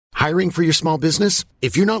Hiring for your small business?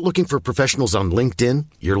 If you're not looking for professionals on LinkedIn,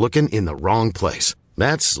 you're looking in the wrong place.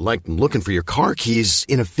 That's like looking for your car keys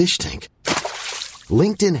in a fish tank.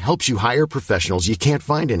 LinkedIn helps you hire professionals you can't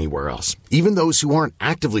find anywhere else, even those who aren't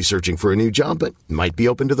actively searching for a new job but might be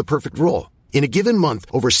open to the perfect role. In a given month,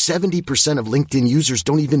 over 70% of LinkedIn users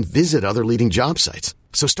don't even visit other leading job sites.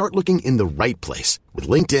 So start looking in the right place. With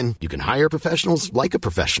LinkedIn, you can hire professionals like a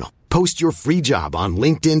professional. Post your free job on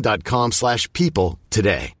linkedin.com/people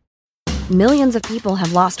today. Millions of people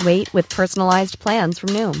have lost weight with personalized plans from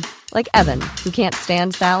Noom. Like Evan, who can't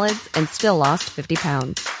stand salads and still lost 50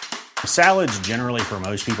 pounds. Salads generally for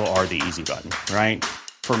most people are the easy button, right?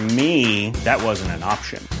 For me, that wasn't an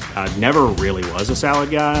option. I never really was a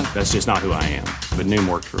salad guy. That's just not who I am. But Noom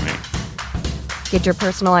worked for me. Get your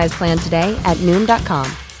personalized plan today at Noom.com.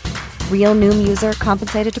 Real Noom user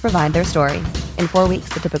compensated to provide their story. In 4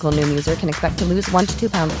 weeks, the typical Noom user can expect to lose 1 to 2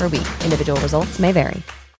 pounds per week. Individual results may vary.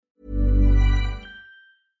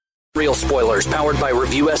 Real spoilers powered by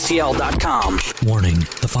ReviewSTL.com. Warning,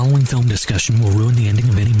 the following film discussion will ruin the ending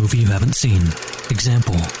of any movie you haven't seen.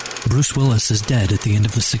 Example, Bruce Willis is dead at the end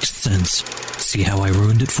of The Sixth Sense. See how I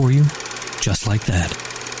ruined it for you? Just like that.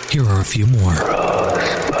 Here are a few more.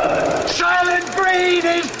 Silent breed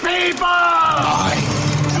is people! I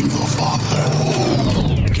am your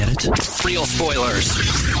father. Get it? Real spoilers.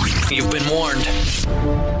 You've been warned.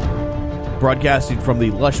 Broadcasting from the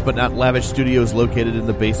lush but not lavish studios located in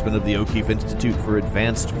the basement of the O'Keefe Institute for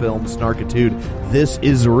Advanced Film Snarkitude, this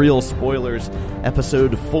is Real Spoilers,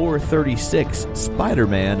 episode 436,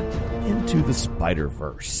 Spider-Man Into the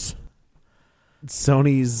Spider-Verse.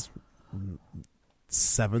 Sony's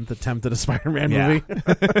 7th attempt at a Spider-Man movie.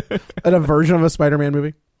 At a version of a Spider-Man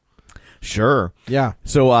movie. Sure. Yeah.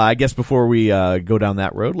 So I guess before we go down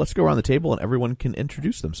that road, let's go around the table and everyone can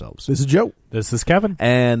introduce themselves. This is Joe. This is Kevin.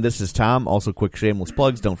 And this is Tom. Also, quick shameless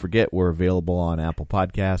plugs. Don't forget, we're available on Apple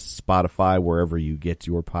Podcasts, Spotify, wherever you get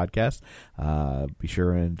your podcast. Be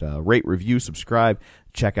sure and rate, review, subscribe.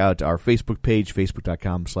 Check out our Facebook page,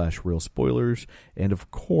 facebook.com/realspoilers. And,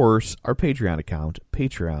 of course, our Patreon account,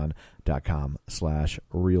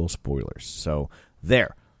 patreon.com/realspoilers. So,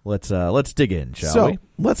 there. Let's dig in, shall we?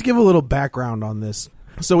 Let's give a little background on this.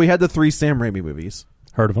 So we had the 3 Sam Raimi movies.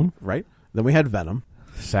 Heard of them. Right? Then we had Venom.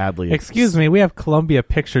 Sadly. Excuse me, we have Columbia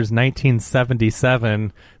Pictures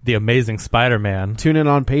 1977, The Amazing Spider-Man. Tune in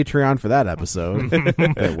on Patreon for that episode.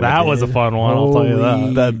 That was a fun one, I'll tell you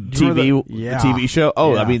that. The TV show?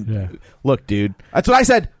 Oh, yeah. I mean, look, dude. That's what I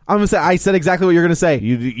said. I'm going to say, I said exactly what you're going to say.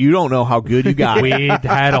 You don't know how good you got. We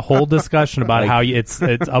had a whole discussion about how it's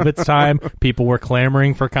of its time. People were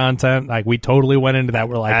clamoring for content. Like, we totally went into that.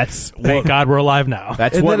 We're like, thank God we're alive now.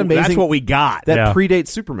 That's what we got. That predates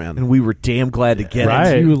Superman. And we were damn glad to get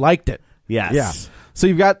it. You liked it. Yes. Yeah. So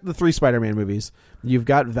you've got the 3 Spider-Man movies. You've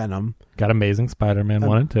got Venom. Got Amazing Spider-Man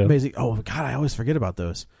 1 and 2. Amazing. Oh, God, I always forget about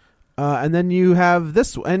those. And then you have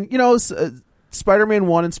this. And, Spider-Man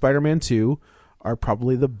 1 and Spider-Man 2 are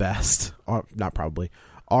probably the best. Or not probably.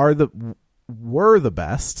 Were the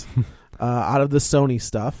best out of the Sony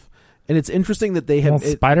stuff. And it's interesting that they have...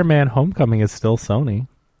 Spider-Man Homecoming is still Sony.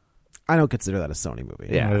 I don't consider that a Sony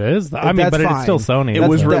movie. Yeah, it is. I mean, but it's still Sony. It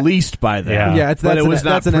was released by them. Yeah, but it was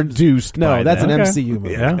not produced by them. No, that's an MCU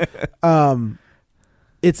movie. Yeah.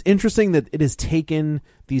 It's interesting that it has taken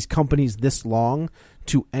these companies this long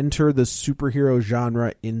to enter the superhero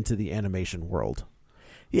genre into the animation world.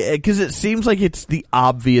 Yeah, because it seems like it's the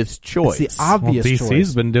obvious choice. It's the obvious choice.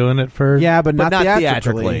 DC's been doing it for... Yeah, but not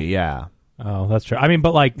theatrically. Yeah. Oh, that's true. I mean,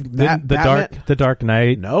 but like the Dark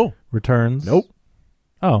Knight Returns. Nope.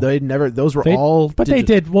 Oh, they never. Those were all. But they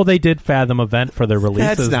did. Well, they did Fathom event for their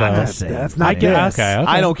releases. That's not good. Okay.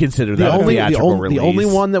 I don't consider that a theatrical release. The only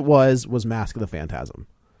one that was Mask of the Phantasm.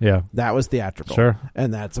 Yeah, that was theatrical. Sure,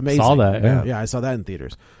 and that's amazing. Saw that. Yeah, I saw that in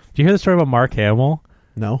theaters. Do you hear the story about Mark Hamill?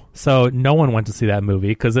 No. So no one went to see that movie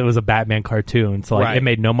because it was a Batman cartoon. So it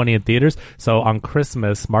made no money in theaters. So on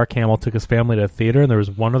Christmas, Mark Hamill took his family to a theater, and there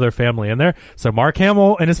was one other family in there. So Mark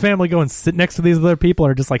Hamill and his family go and sit next to these other people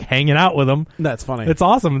and are just like hanging out with them. That's funny. It's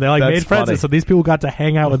awesome. They made friends. So these people got to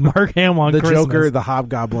hang out with Mark Hamill on the Christmas. Joker, the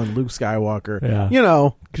Hobgoblin, Luke Skywalker. Yeah.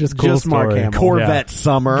 Just cool Mark Hamill. Corvette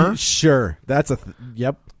Summer. Sure. That's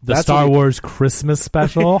yep. The Star Wars Christmas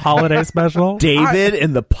special, holiday special. David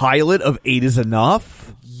and the pilot of 8 is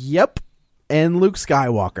Enough. Yep. And Luke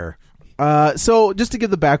Skywalker. So just to give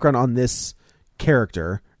the background on this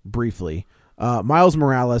character briefly, Miles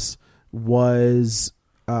Morales was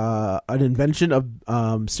an invention of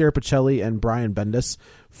Sarah Pacelli and Brian Bendis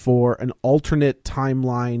for an alternate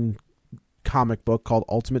timeline comic book called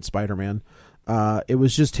Ultimate Spider-Man. It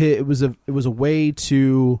was a way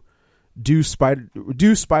to do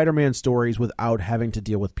Spider-Man stories without having to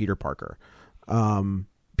deal with Peter Parker.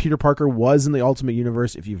 Peter Parker was in the Ultimate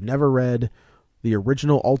Universe. If you've never read the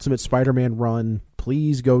original Ultimate Spider-Man run,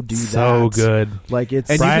 please go do that. So good. Like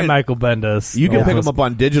it's Brian Michael Bendis. You can pick them up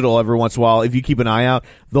on digital every once in a while if you keep an eye out.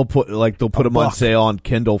 They'll put them on sale on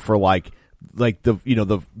Kindle for like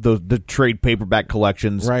the trade paperback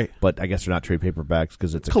collections, right? But I guess they're not trade paperbacks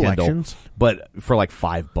because it's a collections. Kindle. But for like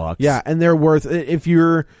 $5, yeah, and they're worth if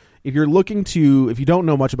you don't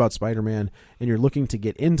know much about Spider-Man and you're looking to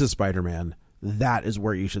get into Spider-Man, that is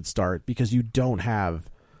where you should start because you don't have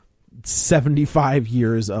 75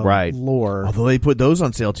 years of lore. Although they put those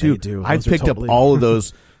on sale too. They do. I've picked up all of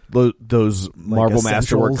those Marvel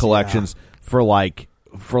Masterwork collections for like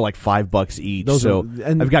 $5 each.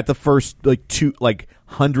 I've got the first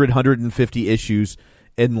 150 issues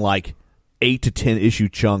in like 8 to 10 issue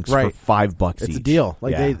chunks for $5 each. It's a deal.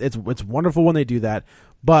 It's wonderful when they do that.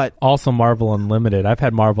 But also Marvel Unlimited. I've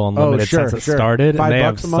had Marvel Unlimited since it started, and they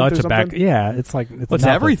have such a back. Yeah, it's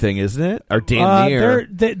everything, isn't it? Or damn near.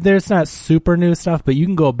 There's not super new stuff, but you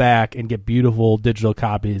can go back and get beautiful digital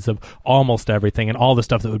copies of almost everything and all the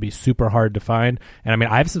stuff that would be super hard to find. And I mean,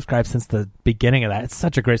 I've subscribed since the beginning of that. It's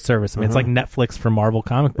such a great service. I mean, it's like Netflix for Marvel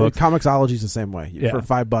comic books. Comixology is the same way for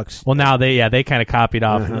 $5. Well, now they kind of copied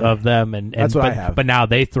off of them, and that's what I have. But now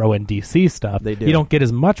they throw in DC stuff. They do. You don't get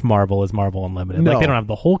as much Marvel as Marvel Unlimited. No. Like they don't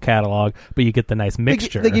have the whole catalog, but you get the nice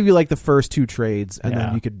mixture. They give you like the first 2 trades, and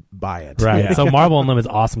then you could buy it. Right. Yeah. So Marvel Unlimited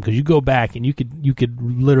is awesome because you go back and you could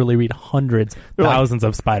literally read hundreds, thousands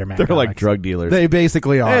of Spider-Man. They're comics. like drug dealers. They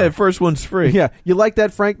basically are. Hey, the first one's free. Yeah. You like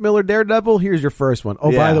that Frank Miller Daredevil? Here's your first one.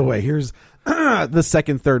 Oh, by the way, here's the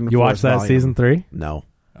second, third, and fourth. You watched that season 3? No.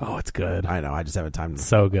 Oh, it's good. I know. I just haven't time.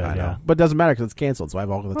 So good. I know. But it doesn't matter because it's canceled, so I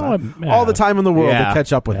have all the time. All the time in the world to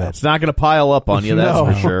catch up with it. It's not going to pile up on you. That's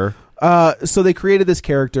for sure. So they created this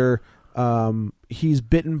character. He's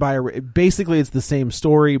bitten by basically it's the same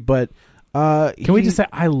story, but can we just say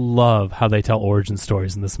I love how they tell origin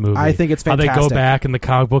stories in this movie. I think it's fantastic. How they go back in the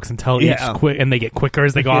comic books and tell each quick, and they get quicker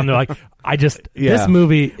as they go on. They're like, this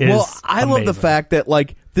movie is I amazing. love the fact that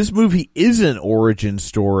like this movie is an origin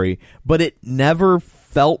story, but it never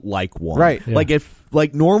felt like one. Right. Yeah.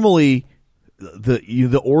 Like normally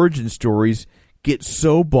the origin stories get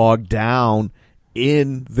so bogged down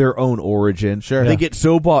in their own origin. Sure. They get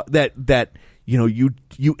so that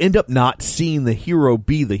you end up not seeing the hero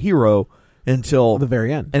be the hero until the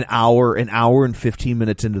very end. An hour and 15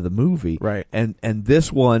 minutes into the movie. Right. And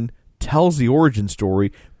this one tells the origin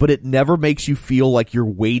story, but it never makes you feel like you're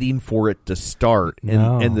waiting for it to start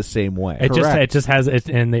in the same way. It just has it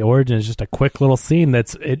in the origin is just a quick little scene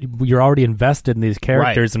you're already invested in these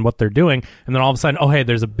characters and what they're doing, and then all of a sudden, oh hey,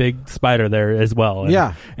 there's a big spider there as well.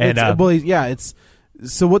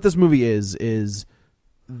 So what this movie is it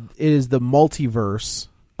is the multiverse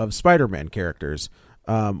of Spider-Man characters.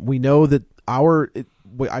 We know that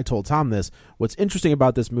I told Tom this. What's interesting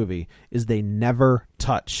about this movie is they never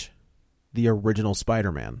touch the original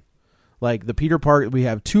Spider-Man. Like the Peter Parker, we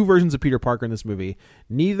have 2 versions of Peter Parker in this movie.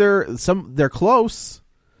 They're close.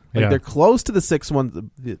 They're close to the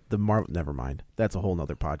 616. The Marvel. Never mind. That's a whole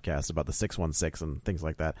nother podcast about the 616 and things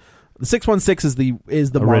like that. The 616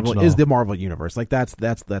 is the Marvel universe. Like that's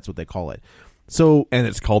what they call it. So and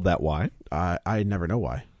it's called that. Why? I never know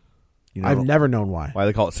why. I've never known why. Why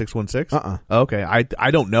they call it 616? Okay,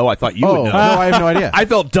 I don't know. I thought you would know. No, I have no idea. I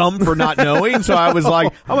felt dumb for not knowing, so I was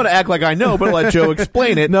like, I'm going to act like I know, but let Joe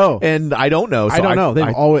explain it. No, and I don't know. So I don't know.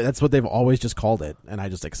 That's what they've always just called it, and I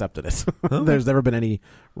just accepted it. There's never been any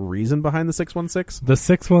reason behind the 616. The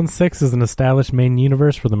 616 is an established main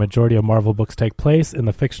universe where the majority of Marvel books take place. In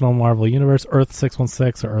the fictional Marvel universe, Earth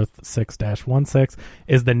 616 or Earth 6-16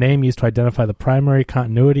 is the name used to identify the primary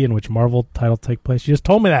continuity in which Marvel titles take place. You just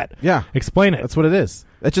told me that. Yeah. Explain it. That's what it is.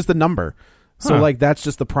 That's just the number. So that's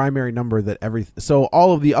just the primary number that so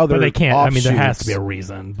all of the other but they can't. I mean, there has to offshoots- be a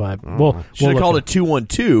reason, but should have called it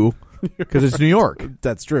 212 because it's New York.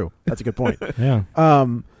 That's true. That's a good point. Yeah.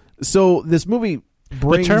 So this movie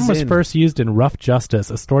brings the term was first used in Rough Justice,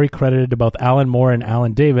 a story credited to both Alan Moore and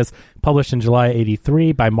Alan Davis, published in July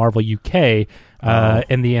 '83 by Marvel UK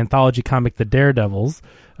in the anthology comic The Daredevils.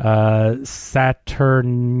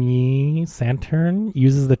 Saturn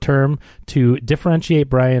uses the term to differentiate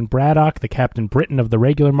Brian Braddock, the Captain Britain of the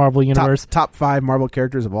regular Marvel universe, top 5 Marvel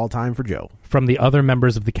characters of all time for Joe, from the other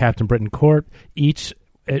members of the Captain Britain Corps, each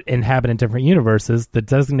inhabit in different universes. The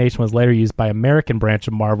designation was later used by American branch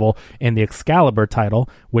of Marvel in the Excalibur title,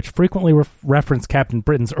 which frequently referenced Captain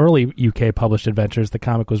Britain's early UK published adventures. The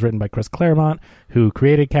comic was written by Chris Claremont, who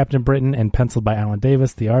created Captain Britain, and penciled by Alan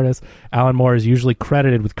Davis, the artist. Alan Moore is usually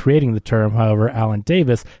credited with creating the term. However, Alan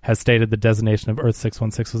Davis has stated the designation of Earth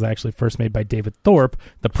 616 was actually first made by David Thorpe,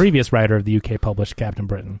 the previous writer of the UK published Captain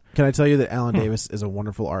Britain. Can I tell you that Alan Davis is a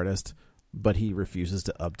wonderful artist, but he refuses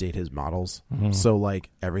to update his models. So, like,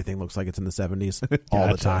 everything looks like it's in the 70s all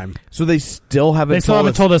the time. So they still haven't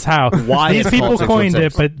told us how. Why these people coined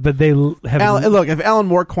it, but they have... Look, if Alan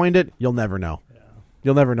Moore coined it, you'll never know.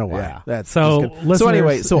 You'll never know why. Yeah. That's so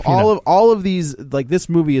anyway, so all of these, like, this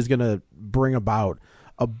movie is going to bring about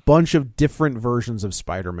a bunch of different versions of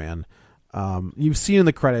Spider-Man. You've seen in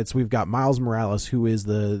the credits, we've got Miles Morales, who is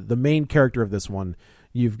the main character of this one.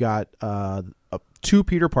 You've got 2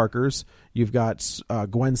 Peter Parkers. You've got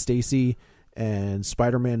Gwen Stacy and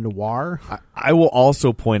Spider-Man Noir. I will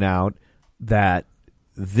also point out that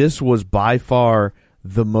this was by far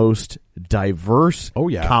the most diverse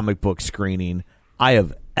comic book screening I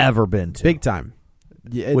have ever been to. Big time.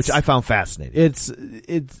 Which I found fascinating. It's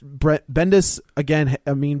Bendis again.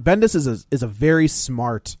 I mean, Bendis is a very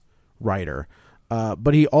smart writer,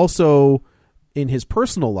 but he also, in his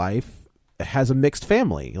personal life, has a mixed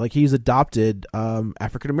family. Like, he's adopted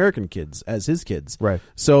African American kids as his kids. Right.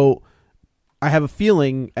 So I have a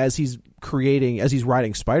feeling as he's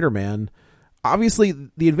writing Spider-Man, obviously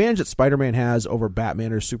the advantage that Spider-Man has over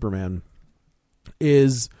Batman or Superman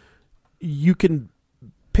is you can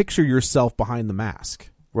picture yourself behind the mask.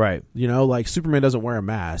 Right. You know, like, Superman doesn't wear a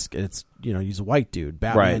mask. It's, you know, he's a white dude.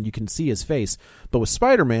 Batman, you can see his face. But with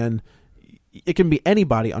Spider-Man, it can be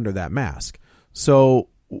anybody under that mask. So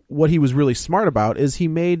what he was really smart about is he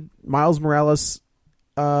made Miles Morales,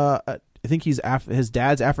 I think his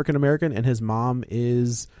dad's African American and his mom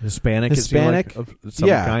is Hispanic of some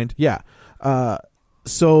kind. Yeah.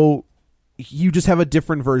 So you just have a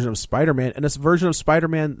different version of Spider-Man, and it's a version of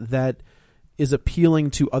Spider-Man that is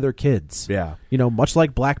appealing to other kids. Yeah. You know, much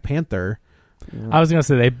like Black Panther. I was going to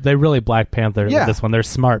say they really Black Panther this one. They're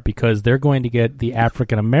smart because they're going to get the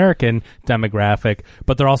African American demographic,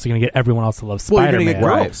 but they're also going to get everyone else that loves Spider-Man. Well, you're going to get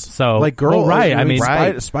girls. Right. So, like girls, right? I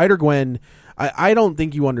mean, Spider-Gwen. I don't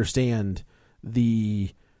think you understand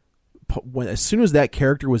as soon as that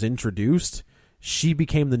character was introduced, she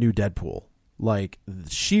became the new Deadpool. Like,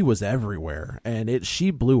 she was everywhere, and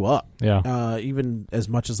she blew up. Yeah. Even as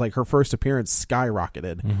much as, like, her first appearance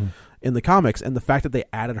skyrocketed in the comics, and the fact that they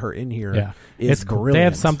added her in here is brilliant. They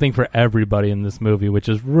have something for everybody in this movie, which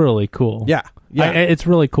is really cool. Yeah. It's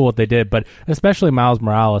really cool what they did, but especially Miles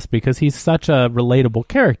Morales, because he's such a relatable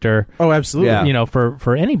character. Oh, absolutely. You know,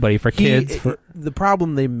 for anybody, for kids. The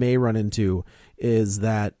problem they may run into is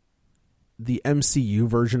that the MCU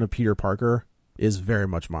version of Peter Parker is very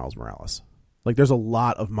much Miles Morales. Like, there's a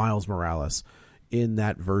lot of Miles Morales in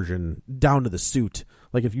that version, down to the suit.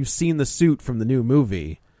 Like, if you've seen the suit from the new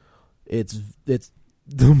movie, it's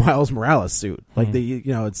the Miles Morales suit. Like,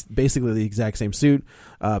 it's basically the exact same suit.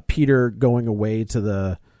 Peter going away to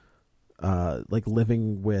the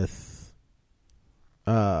living with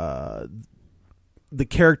the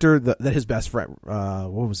character that his best friend.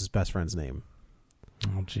 What was his best friend's name?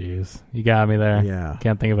 Oh, jeez, you got me there. Yeah,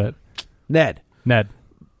 can't think of it. Ned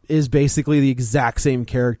is basically the exact same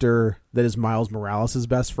character that is Miles Morales'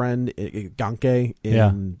 best friend, Ganke,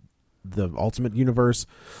 in the Ultimate Universe.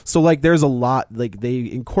 So, like, there's a lot, like, they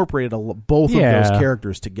incorporated both of those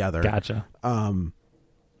characters together. Gotcha.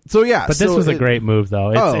 So, yeah. But this was a great move,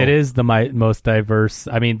 though. It is the most diverse.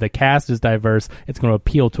 I mean, the cast is diverse. It's going to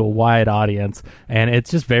appeal to a wide audience. And it's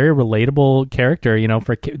just very relatable character. You know,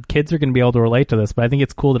 for kids are going to be able to relate to this. But I think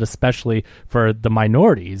it's cool that especially for the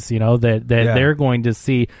minorities, you know, that they're going to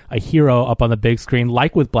see a hero up on the big screen,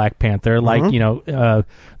 like with Black Panther. Like, you know,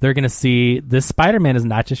 they're going to see this Spider-Man is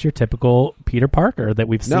not just your typical Peter Parker that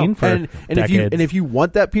we've seen for decades. If you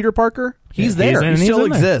want that Peter Parker, he's there. He still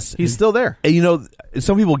exists. He's still there. And, you know,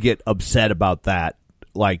 some people get upset about that,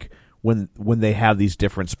 like when they have these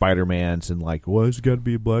different Spider-Mans and, like, well, it's got to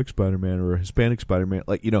be a black Spider-Man or a Hispanic Spider-Man,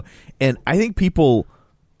 like, you know. And I think people,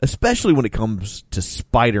 especially when it comes to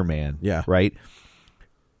Spider-Man, right?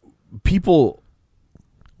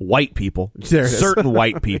 White people, certain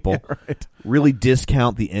white people, really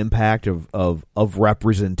discount the impact of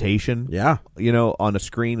representation. Yeah, you know, on a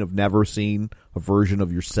screen of never seen a version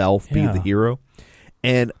of yourself be the hero,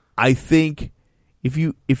 and I think. If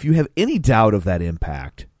you have any doubt of that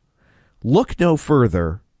impact, look no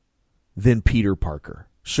further than Peter Parker.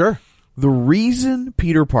 Sure. The reason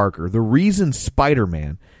Peter Parker, the reason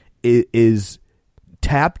Spider-Man is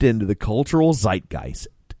tapped into the cultural zeitgeist.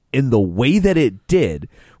 And the way that it did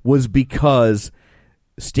was because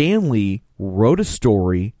Stan Lee wrote a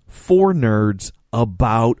story for nerds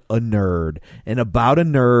about a nerd, and about a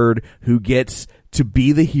nerd who gets to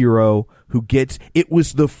be the hero, it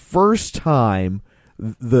was the first time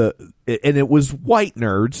and it was white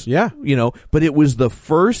nerds, but it was the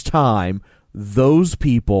first time those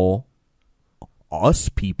people, us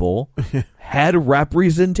people, had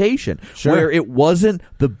representation. Sure. Where it wasn't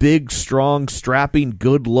the big, strong, strapping,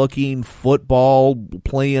 good-looking,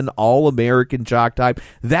 football-playing, all-American jock type.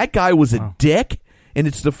 That guy was a dick, and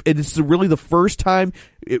it's really the first time.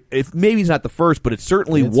 If maybe he's not the first, but it's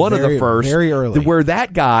certainly one of the first. Very early. Where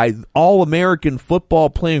that guy, all-American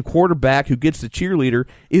football-playing quarterback who gets the cheerleader,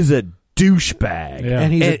 is a douchebag,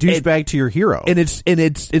 and he's a douchebag to your hero, and it's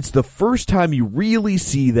the first time you really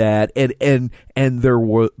see that, and there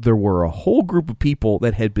were a whole group of people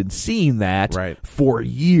that had been seeing that for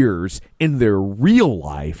years in their real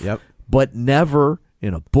life, but never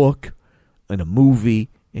in a book, in a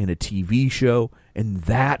movie, in a TV show, and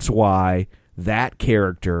that's why that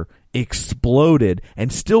character exploded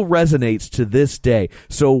and still resonates to this day.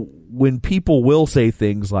 So when people will say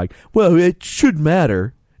things like, "Well, it should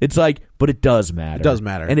matter," it's like, but it does matter. It does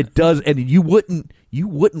matter. And it does, and you wouldn't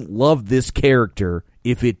love this character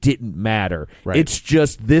if it didn't matter. Right. It's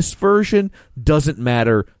just this version doesn't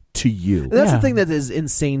matter to you. And that's the thing that is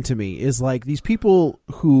insane to me, is like these people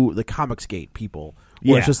the Comicsgate people,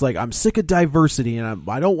 where it's just like, I'm sick of diversity, and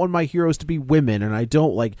I don't want my heroes to be women, and I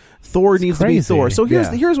don't like Thor needs to be Thor. So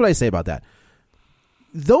here's what I say about that.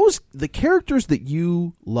 The characters that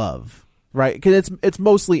you love, right? Because it's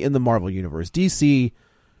mostly in the Marvel universe. DC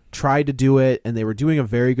tried to do it, and they were doing a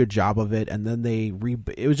very good job of it, and then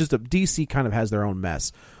it was just DC kind of has their own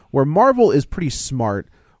mess, where Marvel is pretty smart,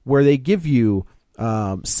 where they give you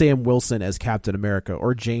Sam Wilson as Captain America,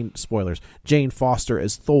 or Jane Foster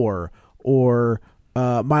as Thor, or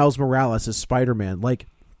Miles Morales as Spider-Man. Like,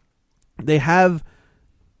 they have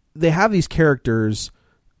these characters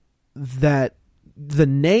that the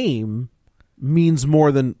name means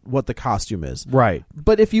more than what the costume is. Right.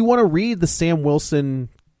 But if you want to read the Sam Wilson,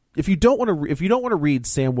 if you don't want to read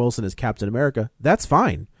Sam Wilson as Captain America, that's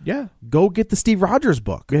fine. Yeah. Go get the Steve Rogers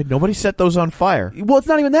book. Yeah, nobody set those on fire. Well, it's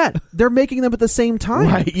not even that. They're making them at the same time.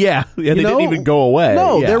 Right. Yeah. They didn't even go away.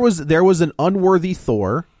 No, yeah. there was an unworthy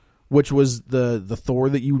Thor, which was the Thor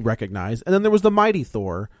that you recognize, and then there was the Mighty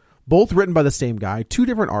Thor, both written by the same guy, two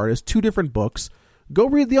different artists, two different books. Go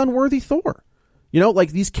read the unworthy Thor.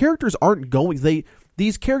 Like, these characters aren't going.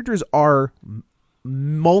 These characters are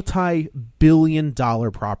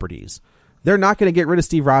multi-billion-dollar properties. They're not going to get rid of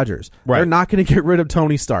Steve Rogers. Right. They're not going to get rid of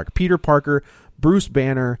Tony Stark, Peter Parker, Bruce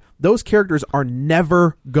Banner. Those characters are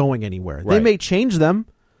never going anywhere. Right. They may change them,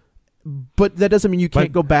 but that doesn't mean you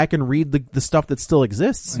can't go back and read the stuff that still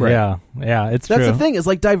exists. Right. Yeah, it's That's true. the thing. Is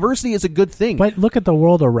like, diversity is a good thing. But look at the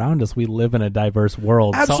world around us. We live in a diverse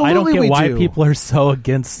world. Absolutely, so I don't get why do. people are so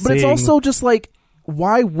against. But it's also just like,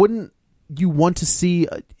 why wouldn't you want to see?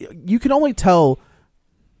 You can only tell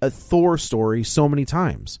a Thor story so many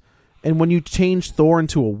times, and when you change Thor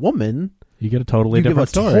into a woman, you get a totally different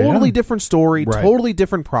story. Totally different story. Right. Totally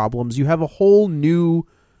different problems. You have a whole new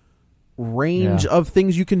range of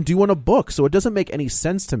things you can do in a book. So it doesn't make any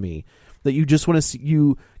sense to me that you just want to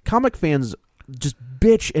see comic fans just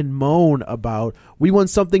bitch and moan about, we want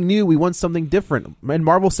something new, we want something different, and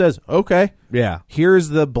Marvel says, okay, here's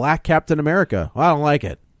the Black Captain America. I don't like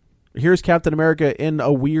it. Here's Captain America in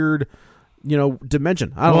a weird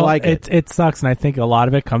dimension. I don't like it. It sucks, and I think a lot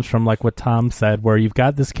of it comes from, like what Tom said, where you've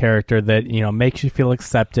got this character that makes you feel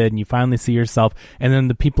accepted, and you finally see yourself, and then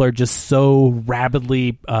the people are just so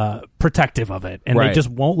rabidly protective of it, and they just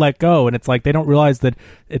won't let go, and it's like they don't realize that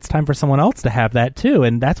it's time for someone else to have that too,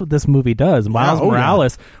 and that's what this movie does. Miles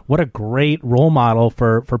Morales, what a great role model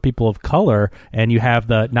for people of color, and you have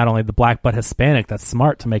not only the black but Hispanic that's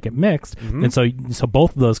smart to make it mixed, and so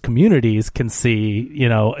both of those communities can see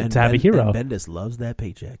to have a hero. Bendis loves that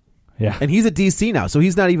paycheck. Yeah, and he's at DC now, so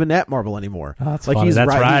he's not even at Marvel anymore. Oh, that's funny. That's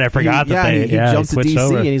right. I forgot that he jumped to DC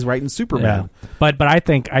over. And he's writing Superman. Yeah. But I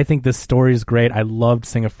think this story is great. I loved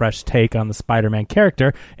seeing a fresh take on the Spider-Man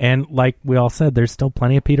character, and like we all said, there's still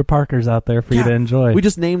plenty of Peter Parkers out there for you to enjoy. We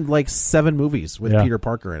just named like 7 movies with Peter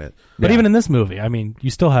Parker in it. But even in this movie, I mean, you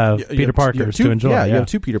still have Peter Parkers to enjoy. Yeah, you have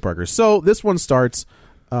 2 Peter Parkers. So this one starts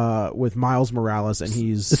with Miles Morales, and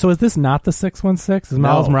he's... So is this not the 616?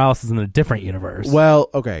 Miles Morales is in a different universe. Well,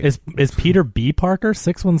 okay. Is Peter B. Parker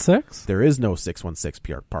 616? There is no 616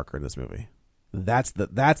 Peter Parker in this movie. That's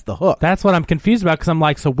the hook. That's what I'm confused about because I'm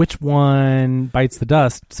like, so which one bites the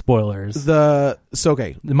dust? Spoilers.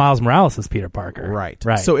 Okay. Miles Morales is Peter Parker. Right.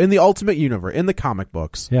 Right. So in the Ultimate Universe, in the comic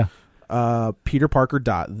books, yeah, Peter Parker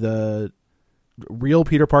the real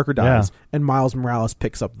Peter Parker dies, and Miles Morales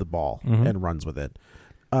picks up the ball and runs with it.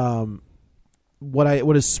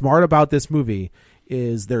 What is smart about this movie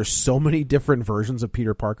is there's so many different versions of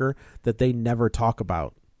Peter Parker that they never talk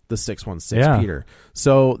about the 616 Peter.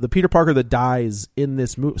 So the Peter Parker that dies in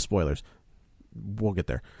this movie, spoilers, we'll get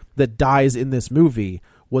there, that dies in this movie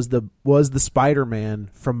was the Spider-Man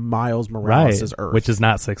from Miles Morales' Earth, which is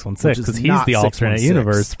not 616 because he's the alternate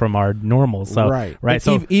universe from our normal. So right.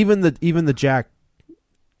 So even the Jack,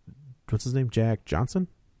 what's his name? Jack Johnson.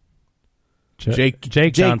 Jake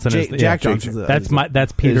Johnson is Jack Johnson.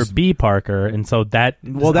 That's Peter B. Parker, and so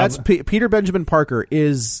that's Peter Benjamin Parker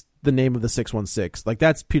is the name of the 616. Like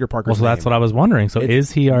that's Peter Parker's name. That's what I was wondering. So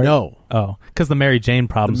is he our no? Oh, because the Mary Jane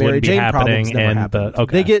problems wouldn't be happening, and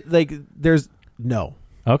they get there's no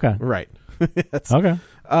right okay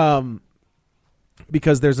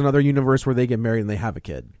because there's another universe where they get married and they have a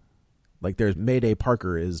kid. Like there's Mayday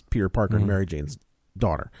Parker is Peter Parker and Mary Jane's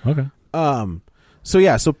daughter. Okay.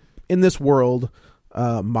 So in this world,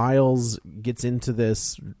 Miles gets into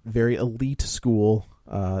this very elite school.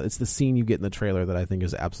 It's the scene you get in the trailer that I think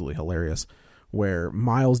is absolutely hilarious, where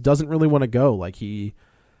Miles doesn't really want to go. Like he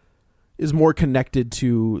is more connected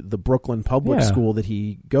to the Brooklyn public school that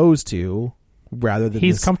he goes to rather than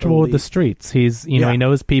he's comfortable with the streets. He's he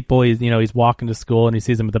knows people. He's walking to school and he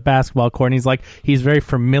sees them at the basketball court. And he's very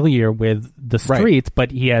familiar with the streets,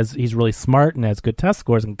 but he's really smart and has good test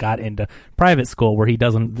scores and got into private school where he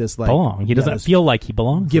doesn't belong. He doesn't feel like he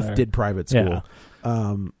belongs. Gifted private school.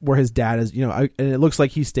 Where his dad is, and it looks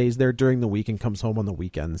like he stays there during the week and comes home on the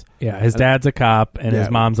weekends. Yeah, his dad's a cop and his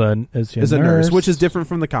mom's a nurse, which is different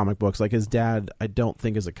from the comic books. Like his dad, I don't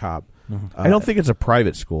think is a cop. I don't think it's a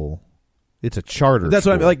private school. It's a charter. That's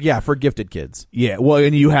school. what I mean. Like, yeah, for gifted kids. Yeah, well,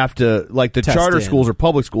 and you have to the charter schools are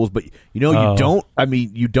public schools, but you don't. I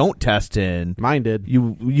mean, you don't test in. Mine did.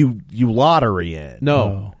 You lottery in.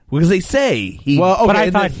 No, because they say he. Well, okay, but I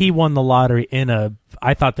thought he won the lottery in a.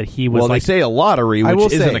 I thought that he was. Well, they say a lottery,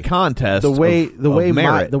 which isn't a contest. The way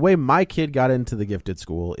merit. my kid got into the gifted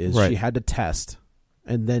school is she had to test,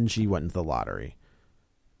 and then she went into the lottery.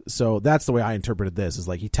 So that's the way I interpreted this. Is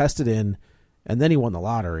like he tested in. And then he won the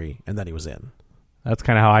lottery, and then he was in. That's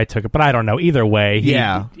kind of how I took it, but I don't know. Either way,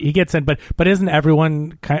 he gets in. But isn't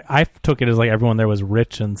everyone? I took it as like everyone there was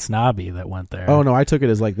rich and snobby that went there. Oh no, I took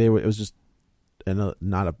it as like it was just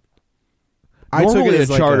not a. I took it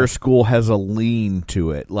as a charter school has a lean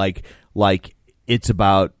to it, like it's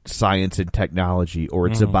about science and technology, or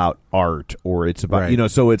it's about art, or it's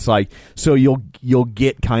about So it's like you'll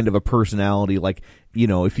get kind of a personality like.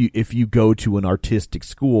 If you go to an artistic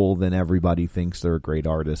school, then everybody thinks they're a great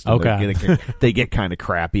artist. Okay, they get kind of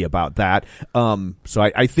crappy about that. So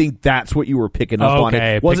I think that's what you were picking up on.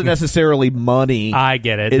 It wasn't necessarily money. I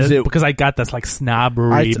get it. Because I got this like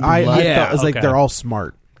snobbery. I thought it was like they're all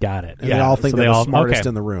smart. Got it. And they all think they're the smartest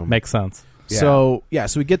in the room. Makes sense. Yeah.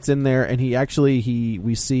 So he gets in there and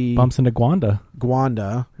we see bumps into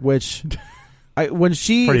Gwanda, which when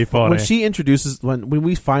she introduces when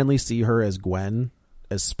we finally see her as Gwen.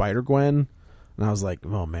 As Spider-Gwen, and I was like,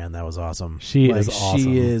 oh man, that was awesome. She is awesome.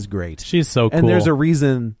 She is great. She's so cool. And there's a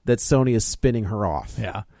reason that Sony is spinning her off.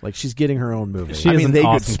 Yeah. Like she's getting her own movie. They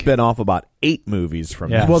could spin off about 8 movies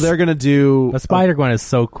from this. Well, they're going to do... The Spider-Gwen is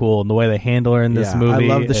so cool, and the way they handle her in this movie. I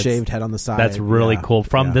love the shaved head on the side. That's really cool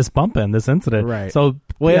from this this incident. Right. So,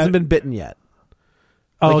 he hasn't been bitten yet.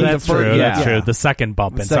 Oh, that's true. That's true. The second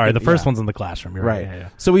bumping. Sorry, the first one's in the classroom. You're right. Yeah.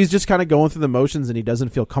 So he's just kind of going through the motions, and he doesn't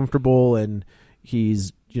feel comfortable, and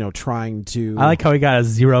he's trying to. I like how he got a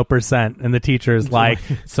 0%, and the teacher's like,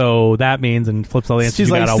 so that means, and flips all the answers.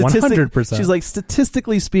 You got a 100%. She's like,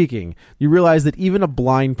 statistically speaking, you realize that even a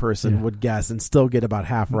blind person would guess and still get about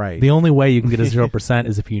half right. The only way you can get a 0%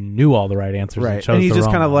 is if you knew all the right answers. Right, and he's just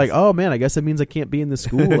kind of like, oh man, I guess it means I can't be in this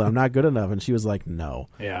school. And I'm not good enough. And she was like, no.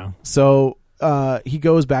 Yeah. So he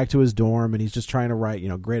goes back to his dorm, and he's just trying to write.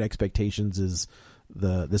 Great Expectations is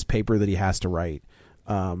this paper that he has to write.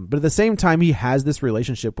 But at the same time, he has this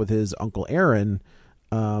relationship with his Uncle Aaron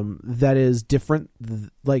that is different.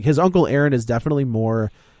 Like his Uncle Aaron is definitely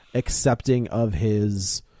more accepting of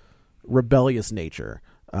his rebellious nature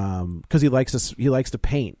because he likes to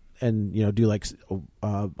paint and do like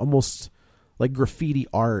almost like graffiti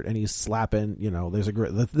art, and he's slapping. There's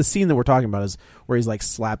the scene that we're talking about is where he's like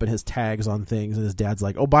slapping his tags on things, and his dad's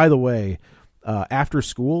like, "Oh, by the way, after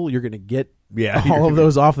school, you're gonna get." All of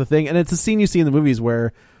those off the thing, and it's a scene you see in the movies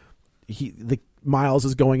where Miles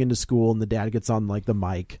is going into school, and the dad gets on like the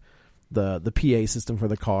mic, the PA system for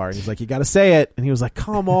the car, and he's like, "You got to say it," and he was like,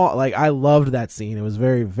 "Come on!" Like, I loved that scene. It was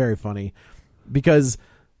very, very funny because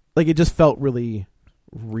like it just felt really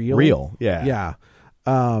real. Yeah.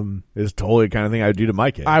 It's totally the kind of thing I would do to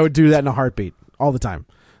my kids. I would do that in a heartbeat all the time.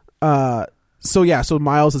 So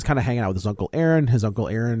Miles is kind of hanging out with his Uncle Aaron. His Uncle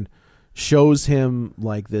Aaron shows him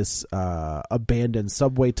like this abandoned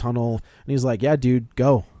subway tunnel, and he's like, "Yeah, dude,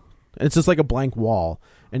 go." And it's just like a blank wall,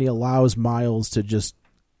 and he allows Miles to just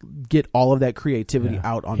get all of that creativity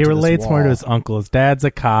out onto He relates this more wall. to his uncle. His dad's a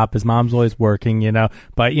cop. His mom's always working,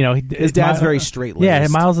 but his dad's very straight-laced. Yeah,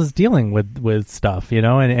 and Miles is dealing with stuff,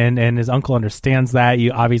 and his uncle understands that.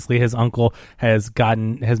 Obviously his uncle has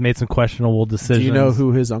made some questionable decisions. Do you know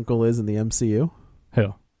who his uncle is in the MCU?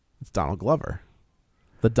 Who? It's Donald Glover.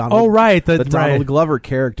 The Donald right. Glover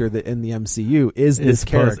character that in the MCU is this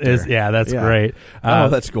character. That's great.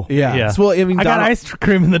 That's cool. Yeah. Well, I mean, I got ice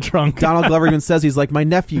cream in the trunk. Donald Glover even says he's like, my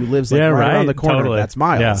nephew lives right around the corner. Totally. That's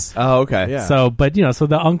Miles. Yeah. Oh, okay. Yeah. So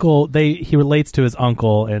the uncle, he relates to his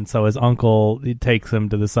uncle, and so his uncle takes him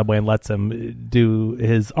to the subway and lets him do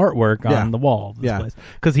his artwork on the wall of this place.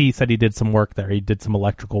 Because he said he did some work there. He did some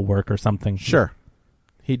electrical work or something. Sure.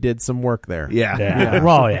 He did some work there. Yeah.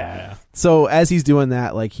 Well, yeah. So as he's doing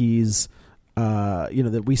that, like he's,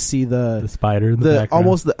 that we see the spider in the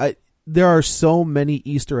background. There are so many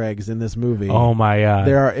Easter eggs in this movie. Oh my God!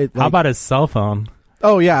 There are. How about his cell phone?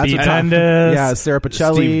 Oh yeah, Bendis, Sarah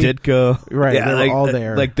Pacelli, Steve Ditko, right? Yeah, they're all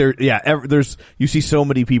there. Like there's you see so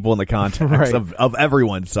many people in the context of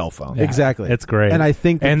everyone's cell phone. Yeah, exactly, it's great. And I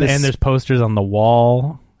think and there's posters on the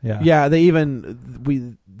wall. Yeah.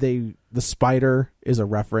 The spider is a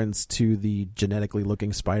reference to the genetically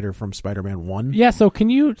looking spider from Spider-Man 1. Yeah, so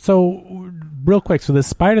real quick, so this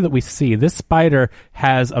spider that we see, this spider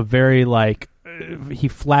has a very he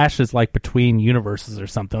flashes like between universes or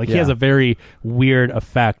something. Like he has a very weird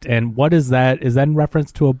effect. And what is that? Is that in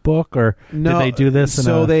reference to a book, or did they do this?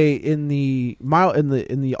 In the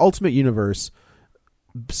Ultimate Universe,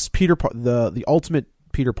 the Ultimate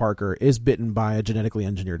Peter Parker is bitten by a genetically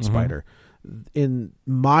engineered spider. In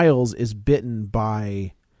Miles is bitten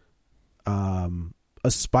by a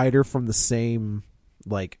spider from the same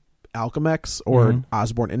like Alchemex or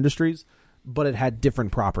Osborn Industries, but it had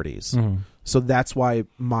different properties. So that's why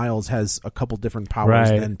Miles has a couple different powers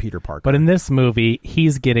than Peter Parker. But in this movie,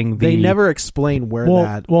 he's getting they never explain where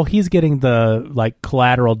that. Well, he's getting the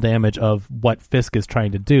collateral damage of what Fisk is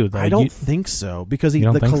trying to do. Though. I don't think so because the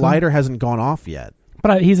collider hasn't gone off yet.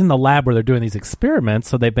 But he's in the lab where they're doing these experiments,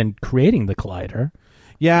 so they've been creating the collider.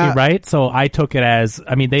 Yeah. Right? So I took it as,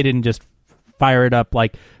 they didn't just fire it up,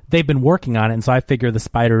 they've been working on it, and so I figure the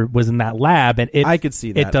spider was in that lab, and I could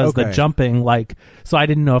see that. It does the jumping, so I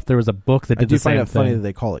didn't know if there was a book that did the same thing. I do find it funny that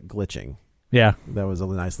they call it glitching. Yeah. That was a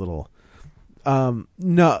nice little...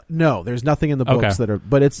 No, there's nothing in the books that are...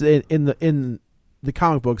 But it's in the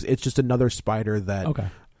comic books, it's just another spider that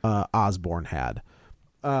Osborn had.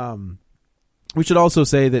 We should also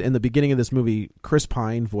say that in the beginning of this movie, Chris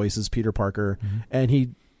Pine voices Peter Parker, and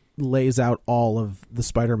he lays out all of the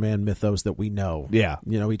Spider-Man mythos that we know. Yeah.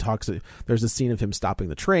 He talks... There's a scene of him stopping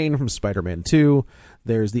the train from Spider-Man 2.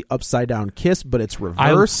 There's the upside-down kiss, but it's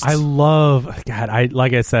reversed. I love... God,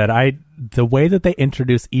 like I said, the way that they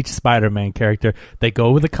introduce each Spider-Man character, they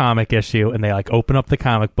go with the comic issue and they open up the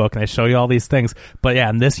comic book and they show you all these things. But yeah,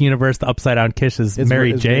 in this universe, the upside down kiss is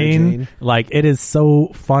Mary Jane. It is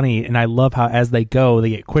so funny, and I love how as they go, they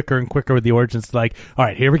get quicker and quicker with the origins. All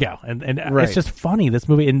right, here we go, and it's just funny. This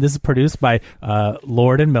movie, and this is produced by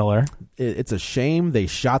Lord and Miller. It's a shame they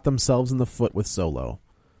shot themselves in the foot with Solo.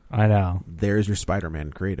 I know. There's your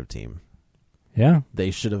Spider-Man creative team. Yeah,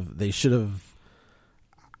 they should have.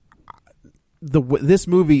 This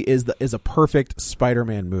movie is a perfect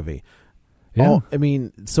Spider-Man movie. Yeah.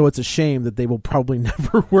 So it's a shame that they will probably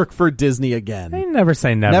never work for Disney again. They never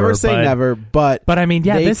say never. Never say never, but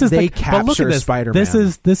this is they capture look at this.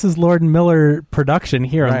 Spider-Man. This is Lord and Miller production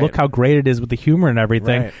here, and look how great it is with the humor and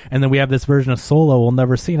everything. Right. And then we have this version of Solo we'll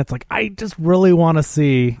never see, and it's I just really want to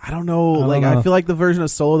see. I don't know. I feel like the version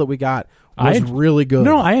of Solo that we got was really good.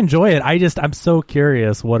 No, I enjoy it. I'm so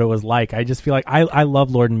curious what it was like. I just feel like I love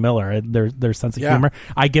Lord and Miller, their sense of humor.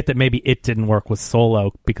 I get that maybe it didn't work with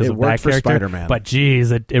Solo because of that character, Spider-Man. But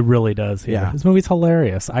geez, it really does here. Yeah. This movie's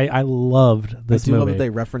hilarious. I loved this movie. I do love that they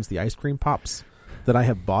reference the ice cream pops. that I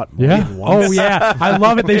have bought more than once. Oh yeah, I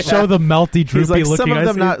love it. They show the melty, droopy like, looking.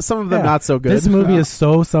 Some of them not so good. This movie is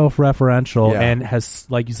so self-referential and has,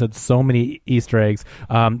 like you said, so many Easter eggs.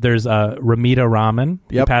 There's Ramita Raman.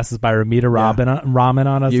 He passes by Ramita Raman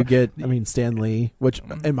on us. You get, Stan Lee, which,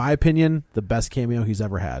 in my opinion, the best cameo he's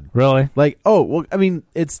ever had. Really? Like,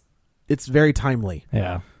 it's very timely.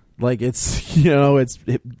 Yeah. Like, it's,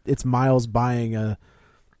 it's Miles buying a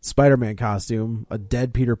Spider-Man costume, a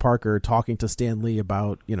dead Peter Parker talking to Stan Lee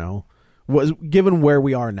about, given where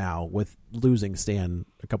we are now with losing Stan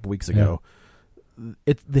a couple weeks ago,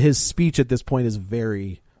 his speech at this point is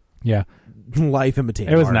very life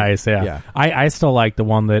imitating. It was nice, yeah. I still like the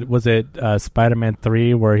one that was it Spider-Man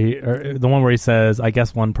 3 where the one where he says, I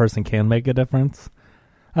guess one person can make a difference.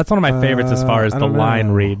 That's one of my favorites as far as the line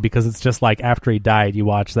read, because it's just like after he died, you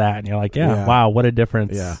watch that and you're like, wow, what a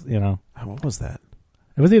difference. Yeah. What was that?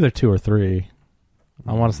 It was either 2 or 3.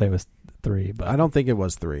 I want to say it was 3, but I don't think it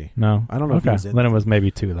was 3. No, I don't know. If it was in then it was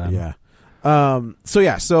maybe 2 then. Yeah.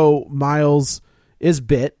 So Miles is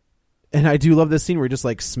bit, and I do love this scene where he just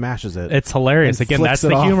like smashes it. It's hilarious. Again, that's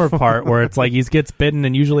the humor part where it's like he gets bitten,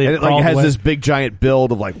 and usually it has this big giant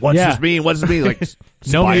build of like, what's this mean? What's this mean? Like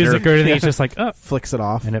no music or anything. It's just like flicks it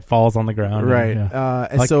off, and it falls on the ground. Right.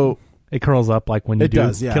 And so it curls up like when you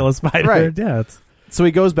kill a spider. Right. Yeah. So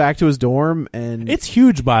he goes back to his dorm, and it's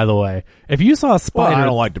huge, by the way. If you saw a spider, I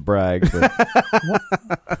don't like to brag. But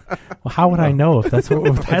well, how would I know if that's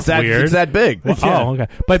what? That's weird. It's that big. Well, oh, okay.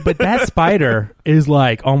 But that spider is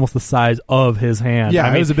like almost the size of his hand. Yeah,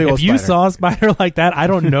 I mean, it was a big old if you spider. saw a spider like that, I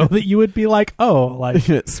don't know that you would be like, oh, like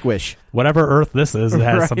squish. Whatever Earth this is, it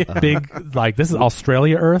has some big, like this is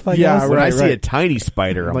Australia Earth. I guess. When I see a tiny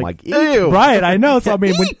spider, I'm like, ew. Right, I know. So I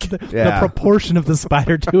mean, the proportion of the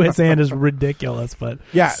spider to his hand is ridiculous. But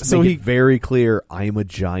so he very clear, I'm a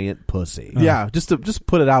giant pussy. Yeah, just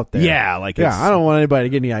put it out there. Yeah, I don't want anybody to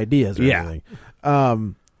get any ideas or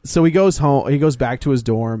anything. So he goes home. He goes back to his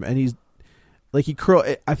dorm, and he's like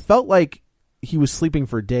I felt like he was sleeping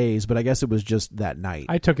for days, but I guess it was just that night.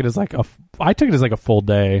 I took it as like a full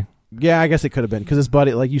day. Yeah, I guess it could have been because his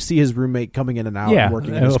buddy, like you see his roommate coming in and out, and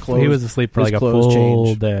working on his clothes. He was asleep for like a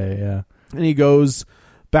full day. Yeah, and he goes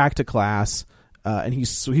back to class. And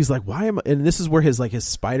he's like, why am I? And this is where his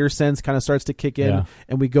spider sense kind of starts to kick in,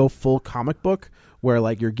 and we go full comic book where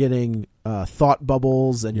like you're getting thought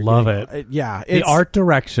bubbles and you're it. Yeah, the art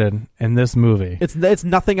direction in this movie, it's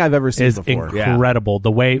nothing I've ever seen before. Incredible.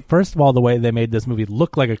 The way, first of all, the way they made this movie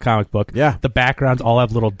look like a comic book. Yeah, the backgrounds all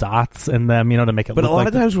have little dots in them, to make it. But look a lot like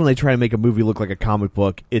of times when they try to make a movie look like a comic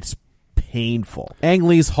book, it's painful. Ang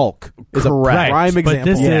Lee's Hulk is a prime example. But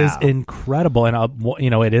this is incredible,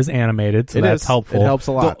 and it is animated, so that's helpful. It helps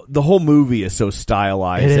a lot. The whole movie is so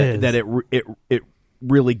stylized that it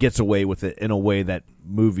really gets away with it in a way that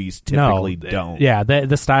movies typically don't. Yeah,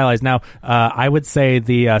 the stylized. Now, I would say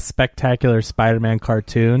the Spectacular Spider-Man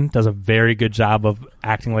cartoon does a very good job of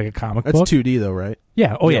acting like a comic book. That's 2D though, right?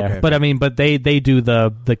 Yeah. Oh, yeah. Okay. But I mean, they do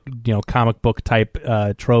the comic book type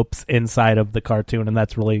tropes inside of the cartoon, and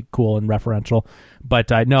that's really cool and referential. But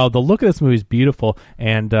no, the look of this movie is beautiful,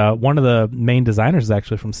 and one of the main designers is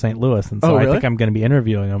actually from St. Louis, and so really? I think I'm going to be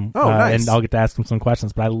interviewing him. Oh, nice. And I'll get to ask him some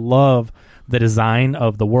questions. But I love the design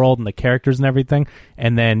of the world and the characters and everything,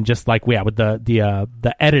 and then just like with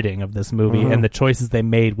the editing of this movie and the choices they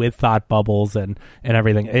made with thought bubbles and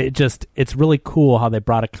everything. It's really cool how they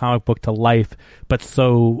brought a comic book to life, but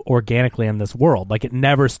so organically in this world. Like it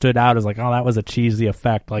never stood out as like, oh, that was a cheesy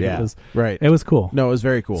effect. Like it was right. It was cool. No, it was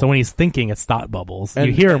very cool. So when he's thinking, it's thought bubbles. And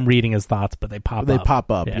you hear him reading his thoughts, but they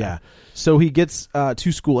pop up. Yeah. So he gets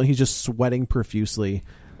to school and he's just sweating profusely,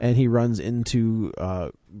 and he runs into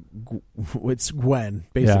it's Gwen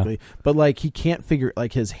basically, but like he can't figure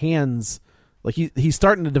like his hands. Like he's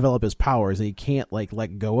starting to develop his powers, and he can't like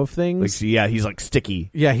let go of things. Like, he's like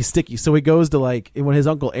sticky. Yeah, he's sticky. So he goes to like when his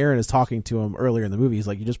Uncle Aaron is talking to him earlier in the movie. He's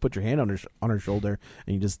like, "You just put your hand on her shoulder,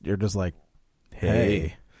 and you're just like,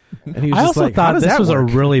 hey." And he was I just also like, thought this was work?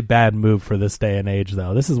 a really bad move for this day and age,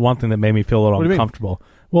 though. This is one thing that made me feel a little uncomfortable.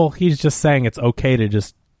 Well, he's just saying it's okay to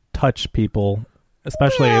just touch people,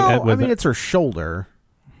 especially. It's her shoulder.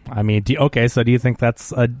 I mean, do you think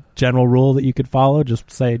that's a general rule that you could follow?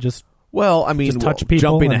 Well, I mean, touch people.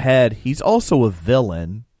 Jumping ahead, he's also a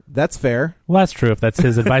villain. That's fair. Well, that's true if that's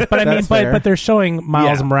his advice. But I mean, but they're showing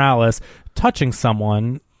Miles Morales touching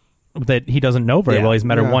someone that he doesn't know very well. He's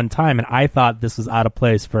met her one time, and I thought this was out of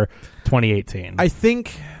place for 2018. I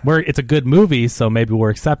think it's a good movie, so maybe we're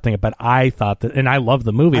accepting it. But I thought that, and I love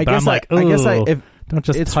the movie, but I'm like, don't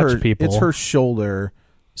just touch people. It's her shoulder,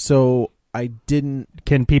 so I didn't.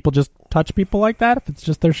 Can people just touch people like that if it's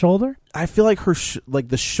just their shoulder? I feel like her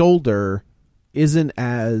the shoulder isn't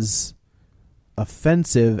as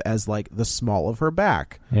offensive as like the small of her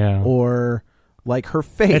back, or like her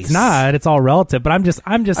face. It's not. It's all relative. But I'm just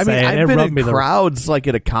saying. I've been in crowds like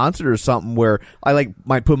at a concert or something where I like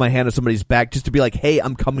might put my hand on somebody's back just to be like, "Hey,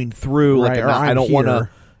 I'm coming through." Right, like I don't want to,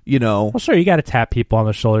 Well, sure, you got to tap people on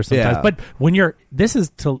the shoulder sometimes. But when this is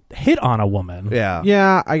to hit on a woman.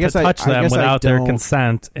 Yeah. I guess to touch them without their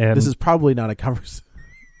consent. And this is probably not a conversation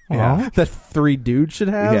that 3 dudes should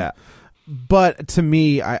have. Yeah. But to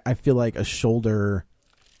me, I feel like a shoulder.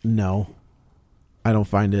 No, I don't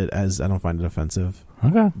find it offensive.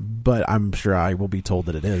 Okay, but I'm sure I will be told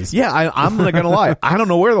that it is. Yeah, I'm not gonna lie. I don't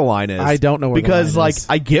know where the line is. I don't know where because the line is.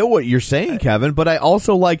 I get what you're saying, Kevin, but I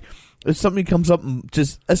also like if something comes up, and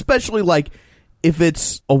just especially like if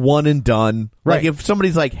it's a one and done. Right. Like if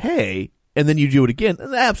somebody's like, "Hey," and then you do it again,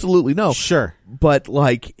 absolutely no. Sure, but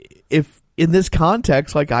like if in this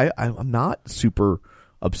context, like I'm not super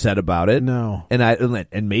upset about it. No,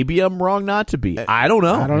 and maybe I'm wrong not to be. I don't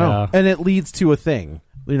know. Yeah. And it leads to a thing.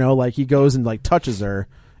 Like he goes and like touches her,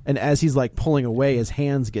 and as he's like pulling away, his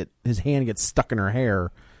hand gets stuck in her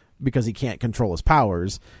hair because he can't control his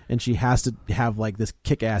powers, and she has to have like this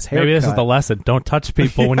kick-ass haircut. Maybe this is the lesson: don't touch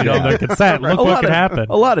people when you don't have their consent. Look what can happen.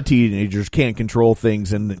 A lot of teenagers can't control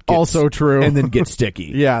things, and also true, and then get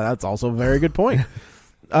sticky. Yeah, that's also a very good point.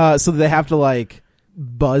 So they have to like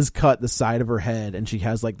buzz cut the side of her head, and she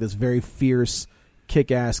has like this very fierce,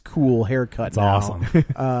 kick-ass, cool haircut. It's awesome.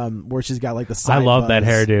 Where she's got like the side I love buzz. that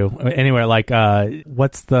hairdo. Anyway, like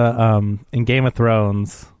what's the in Game of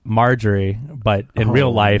Thrones, Marjorie, but in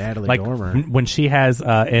real life, Natalie like Dormer. when she has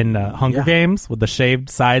in Hunger Games with the shaved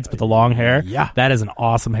sides but the long hair. Yeah, that is an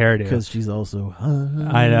awesome hairdo. Because she's also.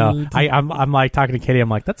 I know. I'm like talking to Katie. I'm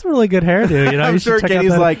like, that's a really good hairdo. I'm you sure check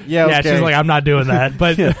Katie's out that. like, yeah. Okay. She's like, I'm not doing that,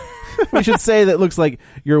 but. We should say that looks like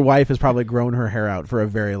your wife has probably grown her hair out for a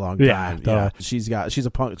very long time. Yeah. She's a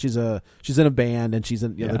punk. She's in a band, and she's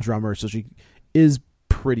the drummer, so she is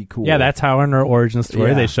pretty cool. Yeah, that's how in her origin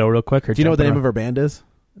story they show real quick. Do you know what the name of her band is?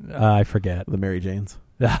 I forget. The Mary Janes.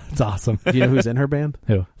 That's awesome. Do you know who's in her band?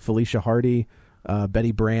 Who? Felicia Hardy,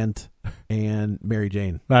 Betty Brant, and Mary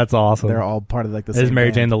Jane. That's awesome. They're all part of like the same Is Mary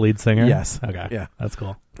band. Jane the lead singer? Yes. Okay. Yeah, that's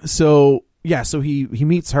cool. So he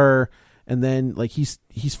meets her. And then, like, he's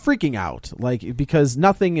freaking out, like, because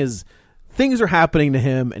things are happening to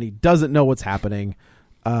him, and he doesn't know what's happening.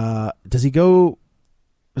 Does he go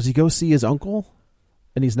see his uncle,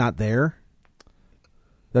 and he's not there?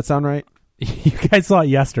 That sound right? You guys saw it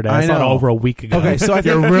yesterday. I saw it over a week ago. Okay, so I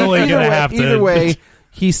think you're really gonna have to. Either way,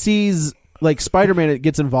 he sees like Spider-Man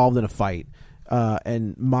gets involved in a fight,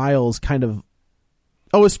 and Miles kind of,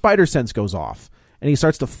 his spider sense goes off, and he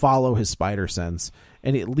starts to follow his spider sense.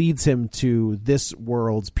 And it leads him to this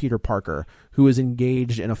world's Peter Parker, who is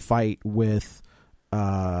engaged in a fight with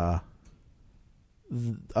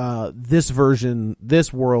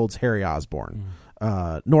this world's Harry Osborn.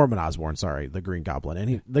 Norman Osborn, sorry, the Green Goblin.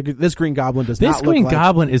 And this Green Goblin does not look like... This Green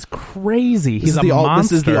Goblin is crazy. He's a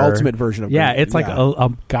monster. This is the ultimate version of Green. Yeah, it's like a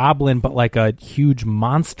goblin, but like a huge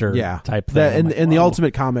monster type thing. In the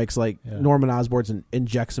Ultimate Comics, Norman Osborn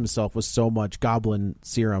injects himself with so much goblin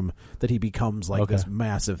serum that he becomes this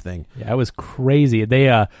massive thing. Yeah, it was crazy. They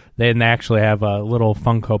actually have a little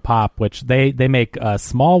Funko Pop, which they make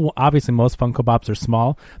small. Obviously, most Funko Pops are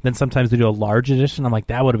small. Then sometimes they do a large edition. I'm like,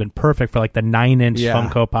 that would have been perfect for like the 9-inch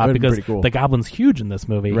Funko Pop because cool. The Goblin's huge in this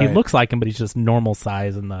movie. Right. He looks like him, but he's just normal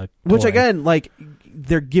size in the Which toy. again, like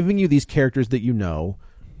they're giving you these characters that you know,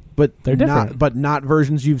 but they're different. not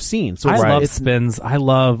versions you've seen. So I love spins. I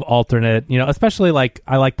love alternate. Especially like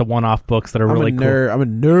I like the one-off books that are really cool. I'm a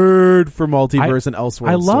nerd for multiverse and Elseworlds.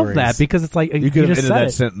 I love stories. that because it's like you could have ended that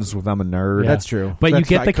it. sentence with "I'm a nerd." Yeah. That's true, but you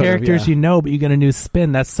get the characters you know, but you get a new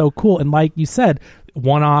spin. That's so cool. And like you said,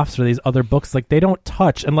 one-offs or these other books, like they don't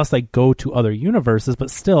touch unless they go to other universes,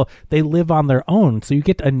 but still they live on their own. So you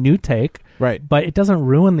get a new take, right? But it doesn't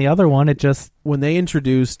ruin the other one. It just when they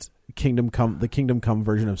introduced the Kingdom Come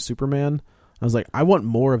version of Superman, I was like, I want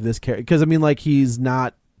more of this character because I mean, like he's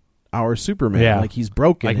not our Superman. Yeah. Like he's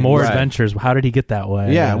broken. Like more adventures. How did he get that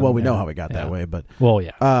way? Yeah. Well, we know how he got that way, but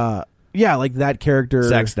yeah, like that character,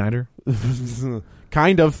 Zack Snyder.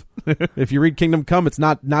 Kind of. If you read Kingdom Come, it's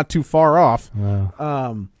not too far off.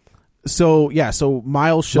 Wow. So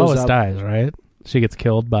Miles shows Lois up. dies, right? She gets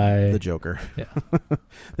killed by the Joker. Yeah.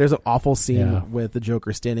 There's an awful scene with the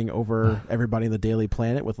Joker standing over everybody in the Daily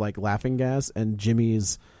Planet with like laughing gas, and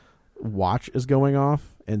Jimmy's watch is going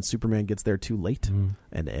off, and Superman gets there too late,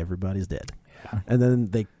 and everybody's dead. Yeah. And then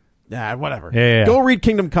they, whatever. Yeah. Go read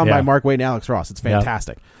Kingdom Come by Mark Waid and Alex Ross. It's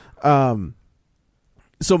fantastic.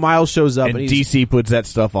 So Miles shows up, and and DC puts that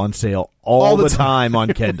stuff on sale all the time on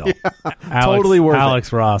Kindle. Totally worth Alex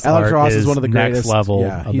it. Ross. Alex Ross is is one of the next greatest. level.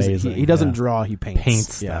 Yeah, amazing. He doesn't draw; he paints.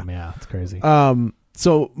 Paints them. Yeah, it's crazy.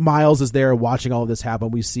 So Miles is there watching all of this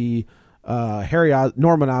happen. We see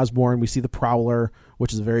Norman Osborn. We see the Prowler,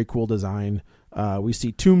 which is a very cool design. We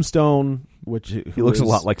see Tombstone, he looks a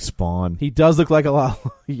lot like Spawn. He does look like a lot.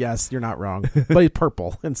 Yes, you're not wrong. But he's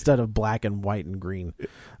purple instead of black and white and green.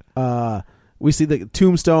 We see the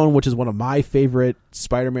Tombstone, which is one of my favorite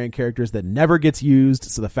Spider-Man characters that never gets used.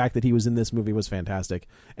 So the fact that he was in this movie was fantastic.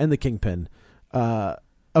 And the Kingpin, a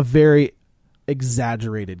very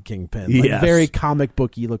exaggerated Kingpin, like very comic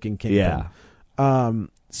booky looking Kingpin. Yeah.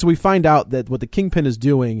 So we find out that what the Kingpin is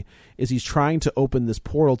doing is he's trying to open this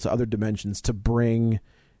portal to other dimensions to bring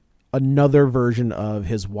another version of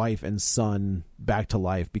his wife and son back to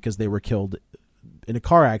life because they were killed in a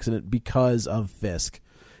car accident because of Fisk.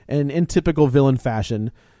 And in typical villain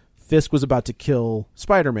fashion, Fisk was about to kill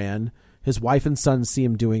Spider-Man. His wife and son see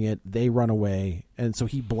him doing it. They run away. And so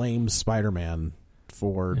he blames Spider-Man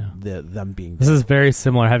for them being dead. This is very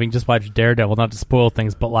similar, having just watched Daredevil, not to spoil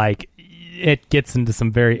things, but like it gets into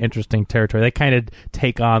some very interesting territory. They kind of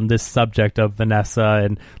take on this subject of Vanessa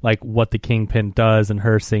and like what the Kingpin does and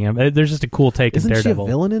her seeing him. There's just a cool take in Daredevil. Isn't she a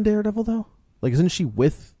villain in Daredevil, though? Like, isn't she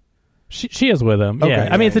with... She is with him. Okay, yeah.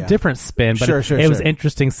 I mean, it's a different spin, but it was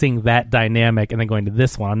interesting seeing that dynamic and then going to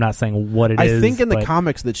this one. I'm not saying what it is. I think in the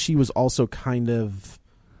comics that she was also kind of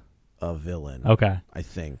a villain. Okay. I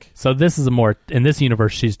think. So this is a more, in this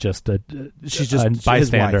universe, she's just a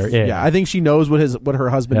bystander. His wife. Yeah. I think she knows what her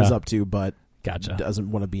husband is up to, but gotcha.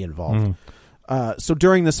 doesn't want to be involved. So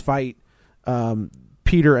during this fight,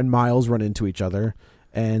 Peter and Miles run into each other.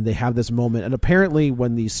 And they have this moment. And apparently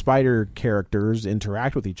when these spider characters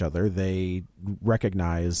interact with each other, they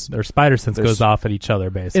recognize... Their spider sense goes off at each other,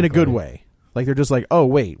 basically. In a good way. Like, they're just like, oh,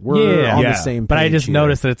 wait, we're on the same page. But I just here.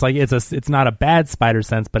 noticed that it's like it's not a bad spider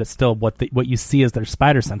sense, but it's still what you see as their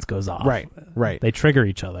spider sense goes off. Right. They trigger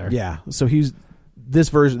each other. Yeah. So this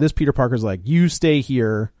Peter Parker's like, you stay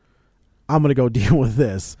here. I'm going to go deal with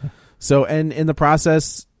this. So, and in the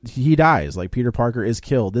process... he dies. Like, Peter Parker is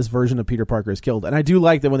killed. This version of Peter Parker is killed. And I do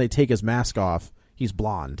like that when they take his mask off, he's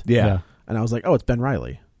blonde. Yeah. And I was like, oh, it's Ben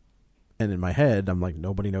Reilly. And in my head, I'm like,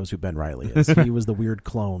 nobody knows who Ben Reilly is. He was the weird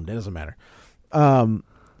clone. It doesn't matter.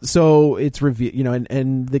 So it's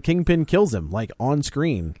and the Kingpin kills him, like, on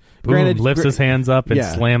screen. Boom, granted, lifts his hands up and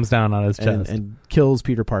slams down on his chest. And kills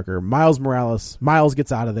Peter Parker. Miles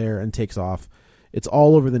gets out of there and takes off. It's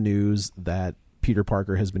all over the news that Peter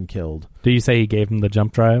Parker has been killed. Do you say he gave him the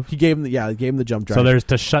jump drive? He gave him the jump drive. So there's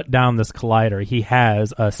to shut down this collider. He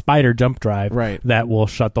has a spider jump drive that will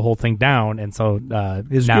shut the whole thing down. And so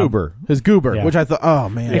his goober, which I thought, oh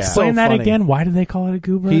man, explain that again. Why do they call it a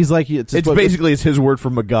goober? He's like, it's his word for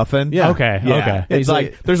MacGuffin. Yeah. Okay. It's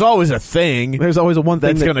like there's always a thing. There's always a one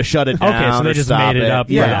thing that's going to shut it down. Okay, so they just made it up.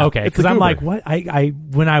 Yeah. Okay. Because I'm like, what? I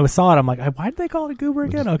when I saw it, I'm like, why did they call it a goober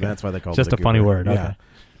again? Okay, that's why they call it just a funny word. Okay.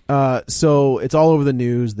 So it's all over the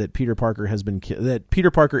news that Peter Parker has been that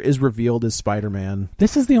Peter Parker is revealed as Spider-Man.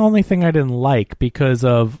 This is the only thing I didn't like because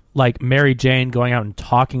of like Mary Jane going out and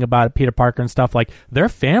talking about Peter Parker and stuff. Like their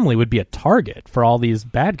family would be a target for all these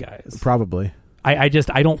bad guys. Probably. I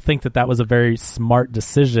don't think that was a very smart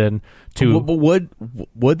decision to. But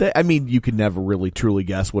would they? I mean, you can never really truly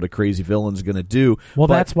guess what a crazy villain's going to do. Well,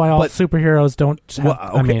 that's why all superheroes don't.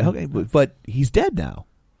 Have, but he's dead now.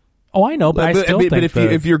 Oh, I know, but I still think.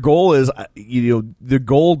 But if your goal is, the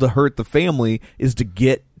goal to hurt the family is to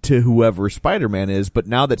get to whoever Spider-Man is. But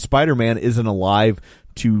now that Spider-Man isn't alive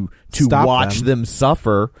to watch them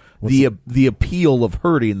suffer, the appeal of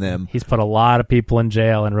hurting them. He's put a lot of people in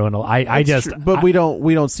jail and ruined. But we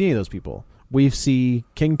don't see any of those people. We see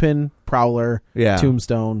Kingpin, Prowler,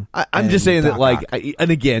 Tombstone. I'm just saying that, like, and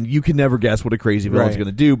again, you can never guess what a crazy villain's going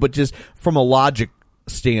to do. But just from a logic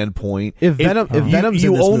standpoint, if Venom's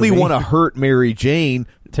you in this only movie, want to hurt Mary Jane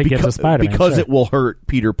to get to Spider-Man because it will hurt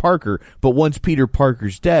Peter Parker. But once Peter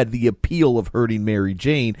Parker's dead, the appeal of hurting Mary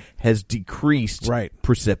Jane has decreased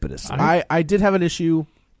precipitously. I did have an issue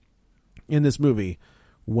in this movie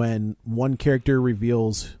when one character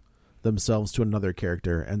reveals themselves to another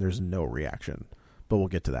character and there's no reaction, but we'll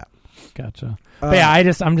get to that. Gotcha. But yeah,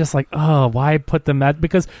 I'm just like, oh, why put them at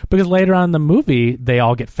because later on in the movie they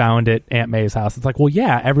all get found at Aunt May's house. It's like, well,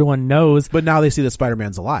 yeah, everyone knows, but now they see that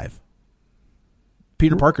Spider-Man's alive.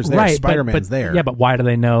 Peter Parker's there, Spider-Man's there. Yeah, but why do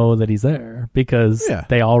they know that he's there? Because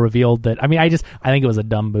they all revealed that. I mean, I think it was a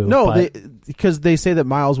dumb move. No, because they say that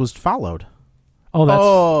Miles was followed.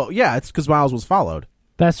 Oh, yeah, it's because Miles was followed.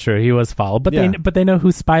 That's true. He was followed, but Yeah. they know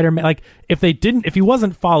who Spider-Man. Like if he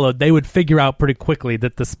wasn't followed, they would figure out pretty quickly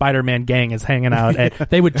that the Spider-Man gang is hanging out.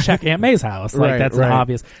 They would check Aunt May's house. Like that's an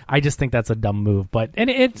obvious. I just think that's a dumb move, and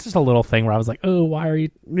it's just a little thing where I was like, oh, why are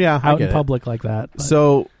you out in public like that? But.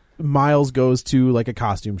 So Miles goes to like a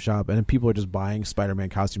costume shop, and people are just buying Spider-Man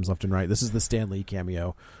costumes left and right. This is the Stan Lee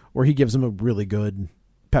cameo where he gives him a really good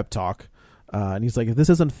pep talk. And he's like, if this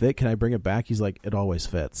doesn't fit, can I bring it back? He's like, it always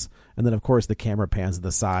fits. And then, of course, the camera pans to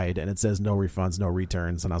the side, and it says no refunds, no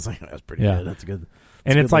returns. And I was like, that's pretty good. That's good.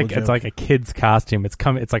 And it's like a kid's costume.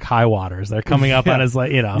 It's like high waters. They're coming up on his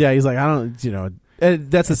like Yeah, he's like, I don't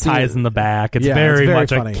that's the ties in the back. It's very much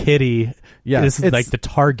funny. a kiddie. Yeah, this is like the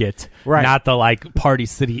Target, not the like Party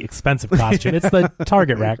City expensive costume. It's the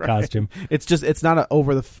Target rack costume. It's not an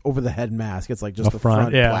over the head mask. It's like just a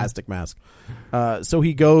front plastic mask. So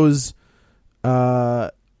he goes.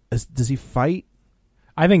 Does he fight?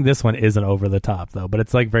 I think this one isn't over the top though, but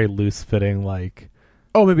it's like very loose fitting. Like,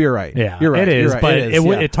 oh, maybe you're right. Yeah, you're right. It is, right. but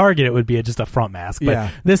at Target it would be just a front mask.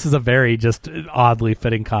 But this is a very just oddly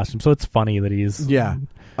fitting costume, so it's funny that he's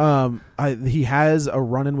he has a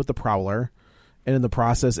run-in with the Prowler, and in the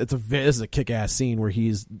process, this is a kick-ass scene where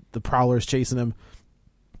the Prowler's chasing him.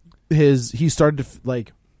 He started to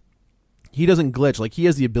he doesn't glitch, like he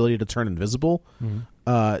has the ability to turn invisible.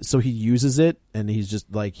 So he uses it, and he's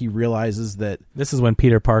just like he realizes that this is when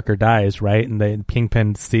Peter Parker dies, right? And the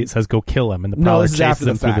Kingpin says, "Go kill him," and the Prowler chases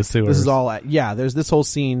him through the sewers. This is all there's this whole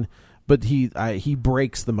scene, but he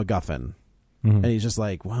breaks the MacGuffin, and he's just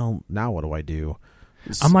like, well, now what do I do?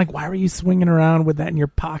 I'm like, why were you swinging around with that in your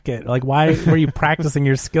pocket? Like, why were you practicing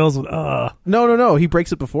your skills with? No. He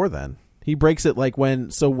breaks it before then. He breaks it like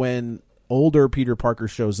when older Peter Parker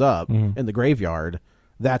shows up in the graveyard.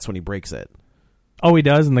 That's when he breaks it. Oh, he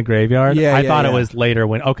does in the graveyard? I thought it was later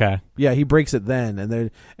when... Okay. Yeah, he breaks it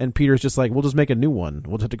then, and Peter's just like, we'll just make a new one.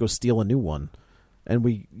 We'll just have to go steal a new one. And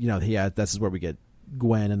this is where we get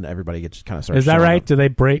Gwen and everybody kind of starts. Is that right?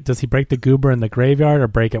 Up. Does he break the goober in the graveyard or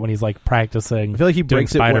break it when he's like practicing? I feel like he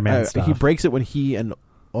breaks Spider-Man stuff. He breaks it when he and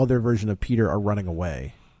other version of Peter are running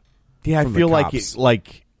away. Yeah, I feel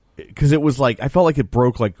like because it was like I felt like it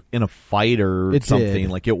broke like in a fight or something.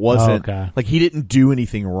 Like it wasn't like he didn't do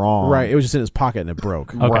anything wrong. Right. It was just in his pocket and it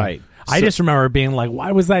broke. Okay. Right. I just remember being like,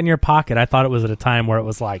 why was that in your pocket? I thought it was at a time where it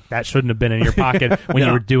was like that shouldn't have been in your pocket when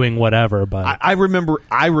you were doing whatever. But I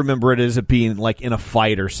remember it as it being like in a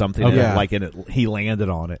fight or something. Okay. And he landed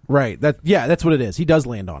on it. Right. That's what it is. He does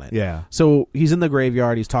land on it. Yeah. So he's in the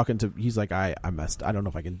graveyard. He's like, I messed. I don't know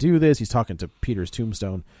if I can do this. He's talking to Peter's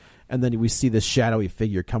tombstone. And then we see this shadowy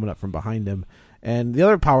figure coming up from behind him. And the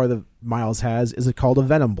other power that Miles has is called a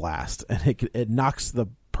Venom Blast. And it knocks the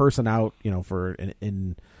person out, for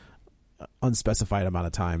an unspecified amount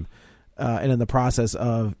of time. And in the process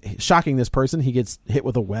of shocking this person, he gets hit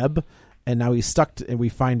with a web. And now he's stuck. And we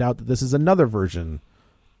find out that this is another version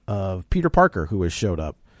of Peter Parker who has showed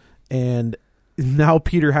up. And now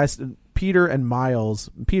Peter and Miles,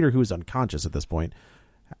 Peter who is unconscious at this point,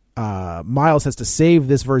 Miles has to save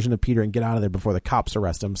this version of Peter and get out of there before the cops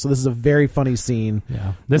arrest him. So this is a very funny scene.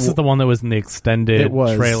 Yeah, this is the one that was in the extended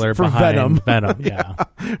trailer for behind Venom. Yeah.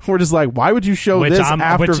 We're just like, why would you show this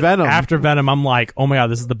after Venom? After Venom, I'm like, oh my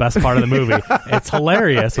god, this is the best part of the movie. It's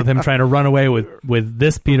hilarious with him trying to run away with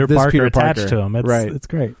this Peter Parker attached to him. It's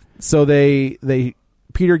great. So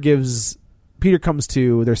Peter comes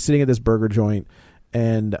to. They're sitting at this burger joint,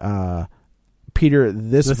 and Peter,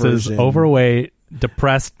 this version is overweight.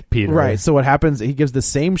 Depressed Peter. Right. So what happens, he gives the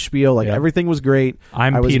same spiel, like everything was great.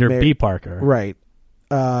 I'm Peter B. Parker. Right.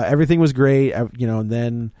 Everything was great, and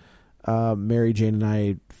then Mary Jane and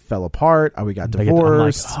I fell apart. We got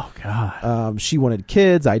divorced. I'm like, oh, God. She wanted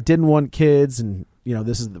kids. I didn't want kids. And,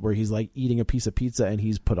 this is where he's like eating a piece of pizza and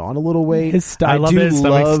he's put on a little weight. I love that his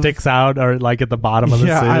stomach sticks out or like at the bottom of the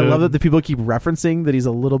suit. I love that the people keep referencing that he's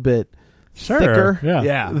a little bit thicker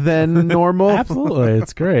than normal. Absolutely.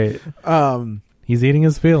 It's great. He's eating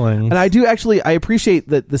his feelings. And I appreciate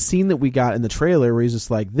that the scene that we got in the trailer where he's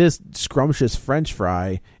just like, this scrumptious French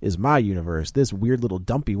fry is my universe. This weird little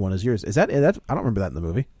dumpy one is yours. Is that I don't remember that in the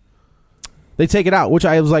movie. They take it out, which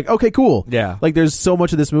I was like, okay, cool. Yeah. Like there's so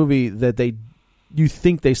much of this movie that you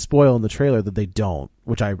think they spoil in the trailer that they don't,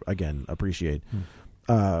 which I, again, appreciate.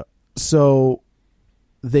 So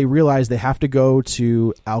they realize they have to go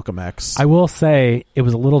to Alchemex. I will say it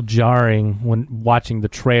was a little jarring when watching the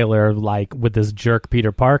trailer, like with this jerk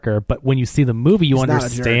Peter Parker. But when you see the movie, you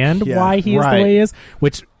understand why he is the way he is.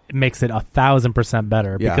 Which makes it 1,000%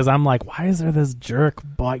 better because I'm like, why is there this jerk?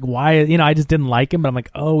 Like, why? I just didn't like him, but I'm like,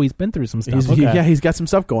 oh, he's been through some stuff. He's got some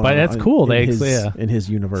stuff going on. But that's cool. In his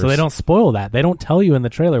universe. So they don't spoil that. They don't tell you in the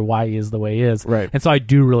trailer why he is the way he is. Right. And so I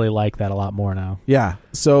do really like that a lot more now. Yeah.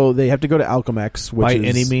 So they have to go to Alchemax, which by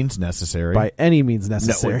is any means necessary. By any means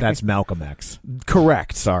necessary. No, that's Malcolm X.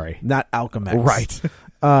 Correct. Sorry. Not Alchemax.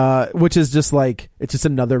 Right. Which is just like, it's just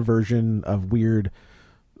another version of weird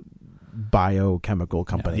biochemical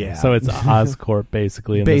company. Yeah. So it's Oscorp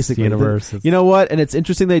basically in this universe. You know what? And it's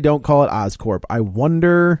interesting they don't call it Oscorp. I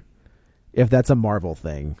wonder if that's a Marvel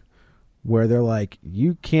thing where they're like,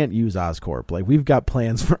 you can't use Oscorp. Like, we've got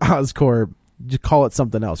plans for Oscorp. Just call it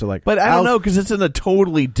something else. Or like, but I don't know, because it's in a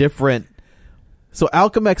totally different. So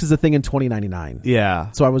Alchemax is a thing in 2099.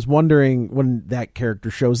 Yeah. So I was wondering when that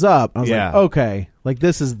character shows up, I was like, okay, like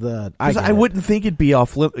this is the. I wouldn't think it'd be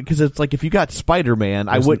off limit, because it's like if you got Spider-Man,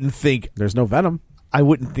 I wouldn't think there's no Venom. I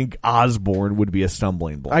wouldn't think Osborn would be a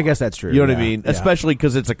stumbling block. I guess that's true. You know what I mean? Yeah. Especially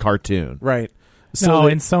because it's a cartoon, right? So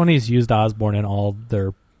and Sony's used Osborn in all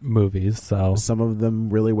their movies, so some of them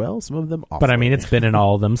really well, some of them awfully. But I mean, it's been in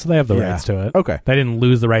all of them, so they have the rights to it. Okay, they didn't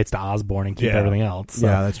lose the rights to Osborn and keep everything else. So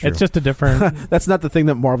yeah, that's true. It's just a different. That's not the thing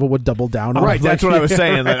that Marvel would double down on. Right, that's what I was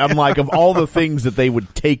saying. I'm like, of all the things that they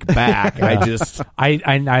would take back,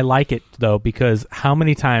 I like it though, because how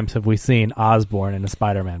many times have we seen Osborn in a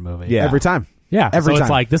Spider-Man movie? Yeah, every time. Yeah, every time. It's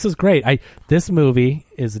like, this is great. This movie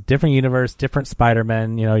is a different universe, different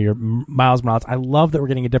Spider-Man. Your Miles Morales. I love that we're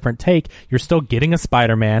getting a different take. You're still getting a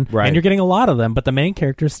Spider-Man, right? And you're getting a lot of them, but the main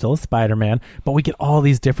character is still a Spider-Man. But we get all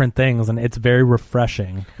these different things, and it's very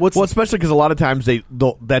refreshing. Well, especially because a lot of times they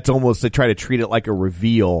try to treat it like a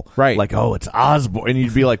reveal, right? Like, oh, it's Osborn, and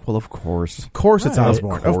you'd be like, well, of course, it's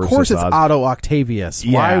Osborn. Of course, it's Otto Octavius.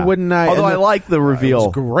 Yeah. Why wouldn't I? Although I like the reveal. It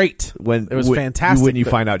was great. It was fantastic when you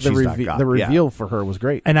find out she's not God. The reveal for her was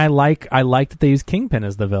great. And I like that they used Kingpin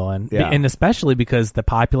as the villain. Yeah. And especially because the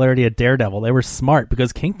popularity of Daredevil, they were smart,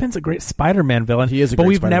 because Kingpin's a great Spider-Man villain. He is a but great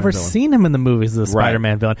we've Spider-Man never villain. seen him in the movies as a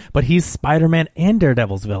Spider-Man villain. But he's Spider-Man and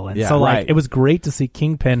Daredevil's villain. Yeah, so right. it was great to see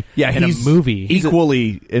Kingpin in a movie.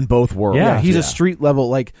 Equally in both worlds. Yeah, he's a street level.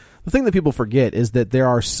 Like, the thing that people forget is that there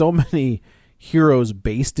are so many heroes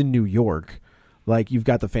based in New York. Like, you've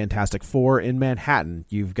got the Fantastic Four in Manhattan.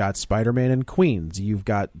 You've got Spider-Man in Queens. You've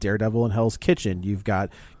got Daredevil in Hell's Kitchen. You've got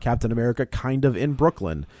Captain America kind of in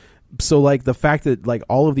Brooklyn. So, like, the fact that, like,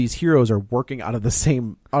 all of these heroes are working out of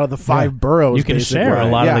the five boroughs. You can share a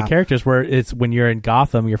lot of the characters, where it's when you're in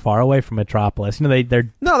Gotham, you're far away from Metropolis. They're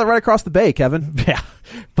right across the bay, Kevin. Yeah.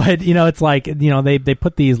 But, it's like, they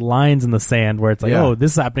put these lines in the sand where it's like, oh,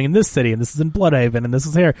 this is happening in this city, and this is in Bloodhaven, and this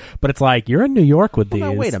is here. But it's like, you're in New York with these.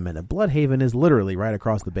 Now, wait a minute. Bloodhaven is literally right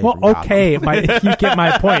across the bay well, from Gotham. Okay, you get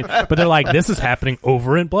my point. But they're like, this is happening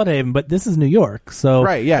over in Bloodhaven, but this is New York. So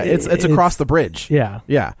right, yeah. It's across the bridge. Yeah.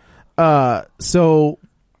 Yeah. So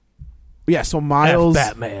Miles...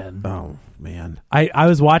 Batman. Oh, man. I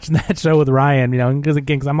was watching that show with Ryan, because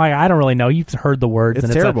I'm like, I don't really know. You've heard the words. It's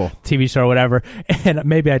and terrible. It's a TV show or whatever. And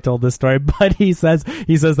maybe I told this story, but he says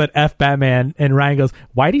that F Batman, and Ryan goes,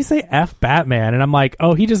 why do you say F Batman? And I'm like,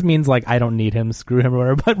 oh, he just means like, I don't need him, screw him or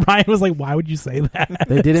whatever. But Ryan was like, why would you say that?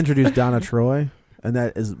 They did introduce Donna Troy, and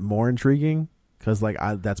that is more intriguing. Because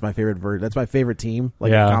that's my favorite version. That's my favorite team.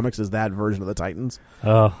 Like, in comics, is that version of the Titans.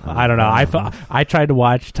 Oh, I don't know. I tried to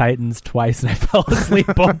watch Titans twice and I fell asleep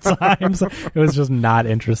both times. It was just not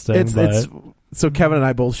interesting. So Kevin and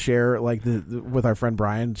I both share, like, with our friend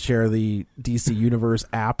Brian, share the DC Universe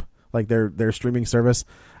app, like their streaming service.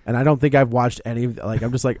 And I don't think I've watched any of, like,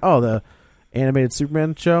 I'm just like, oh, the animated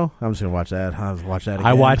Superman show, I'm just gonna watch that. I'll watch that again.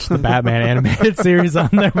 I watched the Batman animated series on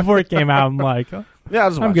there before it came out. I'm like, oh, yeah, I'll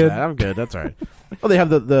just watch that. I'm good. That's all right. Oh, they have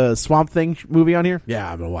the Swamp Thing movie on here.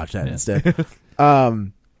 Yeah, I'm gonna watch that instead.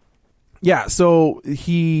 So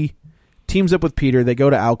he teams up with Peter. They go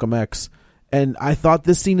to Alchemax, and I thought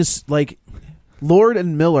this scene is like, Lord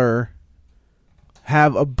and Miller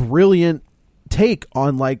have a brilliant take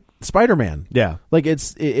on, like, Spider-Man. Yeah, like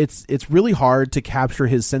it's really hard to capture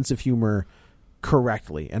his sense of humor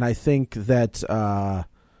correctly, and I think that the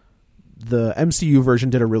MCU version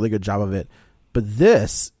did a really good job of it. But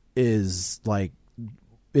this is like,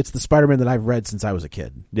 it's the Spider-Man that I've read since I was a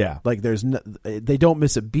kid. Yeah, like they don't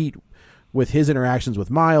miss a beat with his interactions with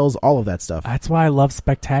Miles, all of that stuff. That's why I love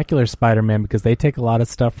Spectacular Spider-Man, because they take a lot of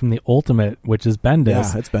stuff from the Ultimate, which is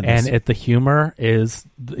Bendis. Yeah, it's Bendis. And the humor is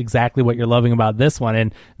exactly what you're loving about this one.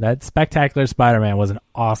 And that Spectacular Spider-Man was an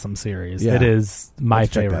awesome series. Yeah. It is my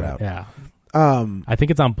favorite. Check that out. Yeah. I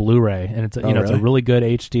think it's on Blu-ray, and it's really? it's a really good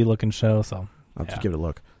HD looking show. So I'll have to give it a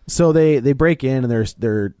look. So they break in,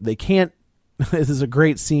 and they can't. This is a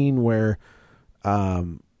great scene where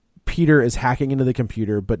Peter is hacking into the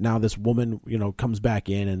computer, but now this woman, comes back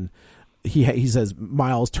in, and he says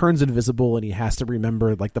Miles turns invisible, and he has to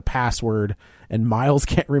remember like the password, and Miles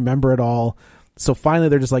can't remember it all. So finally,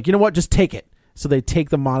 they're just like, you know what, just take it. So they take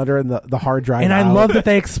the monitor and the hard drive and out. I love that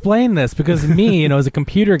they explain this, because me, as a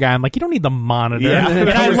computer guy, I'm like, you don't need the monitor. Yeah. And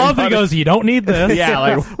I love that he goes, you don't need this. Yeah,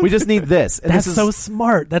 like we just need this. And That's this is, so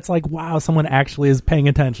smart. That's like, wow, someone actually is paying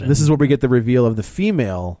attention. This is where we get the reveal of the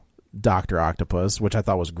female Dr. Octopus, which I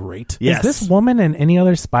thought was great. Yes. Is this woman in any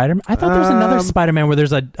other Spider-Man? I thought there was another Spider-Man where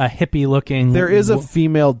there's a hippie looking... There is a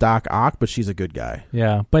female Doc Ock, but she's a good guy.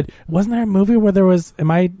 Yeah, but wasn't there a movie where there was... Am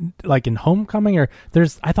I like in Homecoming? Or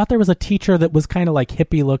I thought there was a teacher that was kind of like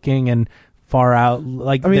hippie looking and far out.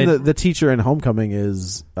 Like, I mean, the teacher in Homecoming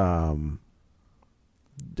is...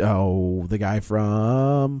 the guy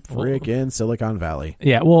from freaking Silicon Valley.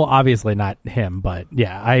 Yeah, well, obviously not him, but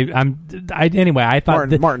yeah, anyway, I thought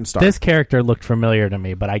Martin Starr. This character looked familiar to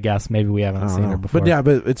me, but I guess maybe we haven't seen her before. But yeah,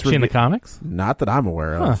 but it's she in the comics? Not that I'm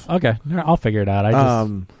aware of. Okay, I'll figure it out.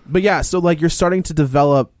 But yeah, so like you're starting to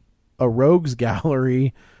develop a rogues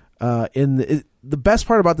gallery. The best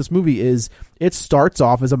part about this movie is it starts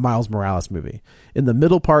off as a Miles Morales movie. In the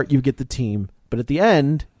middle part, you get the team. But at the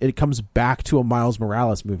end, it comes back to a Miles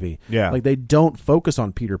Morales movie. Yeah. Like, they don't focus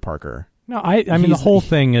on Peter Parker. No, I mean, the whole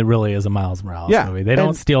thing, it really is a Miles Morales movie. They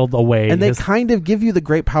don't steal away. And they kind of give you the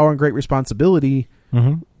great power and great responsibility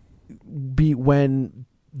when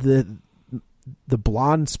the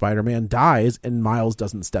blonde Spider-Man dies and Miles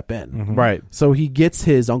doesn't step in. Mm-hmm. Right. So he gets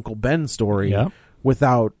his Uncle Ben story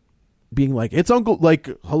without being like, it's Uncle, like,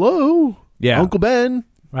 hello, Uncle Ben.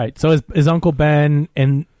 Right. So is Uncle Ben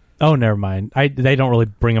and... Oh, never mind. They don't really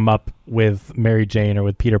bring him up with Mary Jane or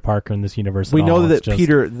with Peter Parker in this universe. We know that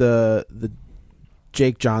Peter, the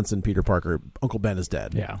Jake Johnson, Peter Parker, Uncle Ben is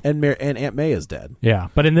dead. Yeah, and Aunt May is dead. Yeah,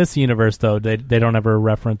 but in this universe, though, they don't ever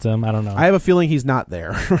reference him. I don't know. I have a feeling he's not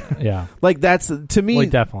there. Yeah, like that's to me. Well,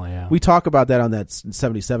 definitely. Yeah, we talk about that on that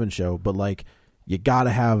 77 show, but like you got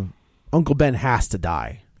to have Uncle Ben has to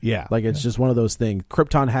die. Yeah, like it's just one of those things.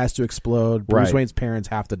 Krypton has to explode. Bruce Wayne's parents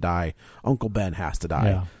have to die. Uncle Ben has to die.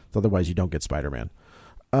 Yeah. Otherwise, you don't get Spider-Man.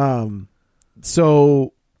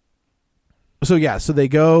 So they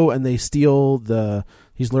go and they steal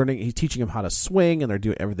he's teaching him how to swing, and they're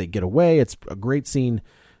doing everything. They get away. It's a great scene.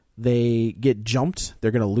 They get jumped.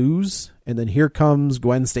 They're going to lose. And then here comes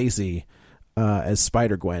Gwen Stacy as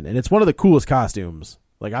Spider-Gwen. And it's one of the coolest costumes.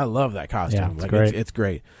 Like, I love that costume. Yeah, it's like, great. It's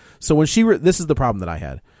great. So when this is the problem that I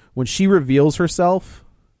had. When she reveals herself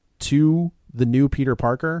to the new Peter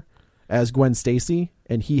Parker as Gwen Stacy,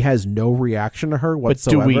 and he has no reaction to her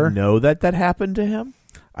whatsoever. But do we know that happened to him?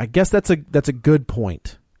 I guess that's a good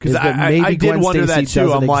point. Because maybe I did wonder that too.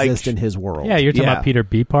 Doesn't I'm exist in his world. Yeah, you're talking about Peter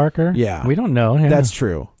B. Parker? Yeah. We don't know. Yeah. That's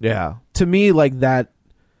true. Yeah. To me, like that...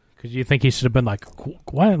 Because you think he should have been like,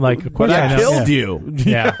 what? Like, of course I killed you.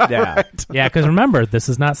 Yeah. Yeah. Yeah, because remember, this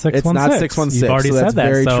is not 616. It's not 616. You've already so said that's that.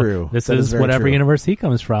 Very so true. This that is whatever true. universe he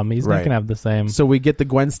comes from. He's not going to have the same... So we get the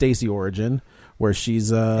Gwen Stacy origin, where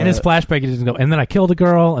she's... in his flashback, he doesn't go, and then I killed a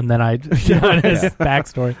girl, and then I... his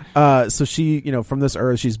backstory. So she, from this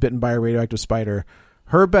Earth, she's bitten by a radioactive spider.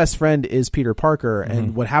 Her best friend is Peter Parker,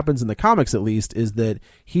 and what happens in the comics, at least, is that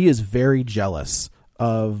he is very jealous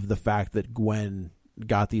of the fact that Gwen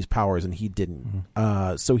got these powers and he didn't.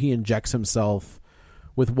 So he injects himself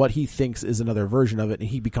with what he thinks is another version of it, and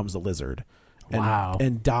he becomes a lizard.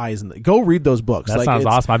 And dies. Go read those books. That sounds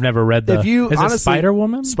awesome. I've never read Is it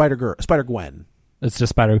Spider-Woman? Spider-Gwen. It's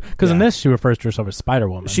just Spider... Because in this, she refers to herself as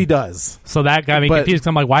Spider-Woman. She does. So that got me confused.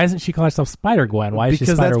 I'm like, why isn't she calling herself Spider-Gwen? Why is she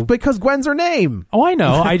Spider... Because Gwen's her name. Oh, I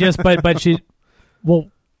know. I just... But she... Well...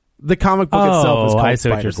 The comic book itself is called I see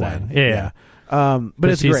what you're saying. Yeah.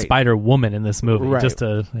 But it's she's great. Spider-Woman in this movie. Right.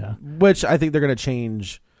 Which I think they're going to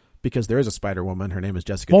change... Because there is a Spider-Woman. Her name is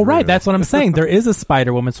Jessica Well, Drew. right. That's what I'm saying. There is a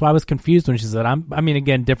Spider-Woman, so I was confused when she said,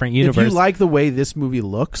 again, different universe. If you like the way this movie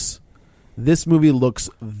looks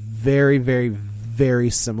very, very,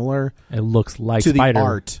 very similar. It looks like to the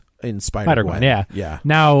art in Spider-Gwen. Yeah.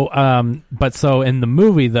 Now, but so in the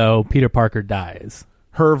movie, though, Peter Parker dies.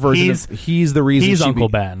 Her version he's the reason he's Uncle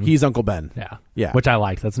Ben. He's Uncle Ben. Yeah. Which I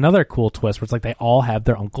liked. That's another cool twist where it's like they all have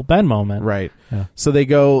their Uncle Ben moment. Right. Yeah. So they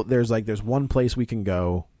go, there's one place we can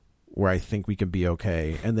go where I think we can be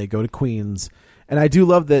okay, and they go to Queens. And I do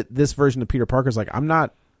love that this version of Peter Parker's like, I'm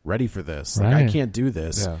not ready for this. Like, I can't do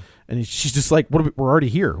this. Yeah. And she's just like, we're already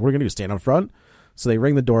here. What are we going to do, stand up front? So they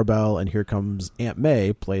ring the doorbell, and here comes Aunt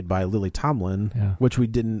May, played by Lily Tomlin, which we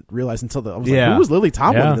didn't realize until I was like, who was Lily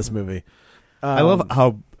Tomlin in this movie? I love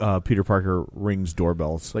how Peter Parker rings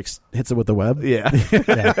doorbells. Like hits it with the web. Yeah.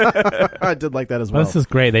 I did like that as well. This is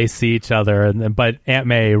great. They see each other, but Aunt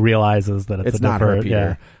May realizes that it's not her, Peter.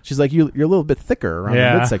 Yeah. She's like, you're a little bit thicker around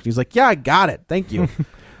the midsection. He's like, yeah, I got it. Thank you.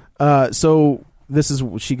 So this is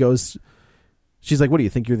she goes. She's like, what do you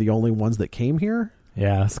think? You're the only ones that came here?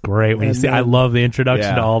 Yeah, it's great when you see. Then, I love the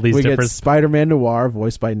introduction to all these we different. Get Spider-Man Noir,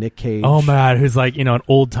 voiced by Nick Cage. Oh my God, who's like an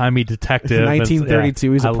old timey detective.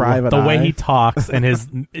 1932. He's a private. The way eye. he talks and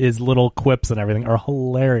his little quips and everything are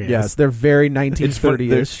hilarious. Yes, they're very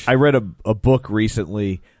 1930ish. I read a book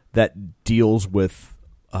recently that deals with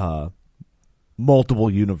multiple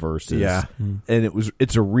universes. Yeah, and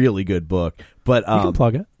it's a really good book. But you can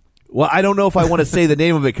plug it. Well, I don't know if I want to say the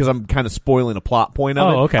name of it because I'm kind of spoiling a plot point of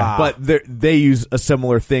it. Oh, okay. But they use a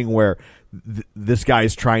similar thing where this guy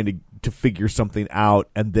is trying to figure something out,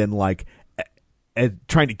 and then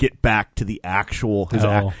trying to get back to the actual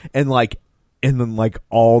and then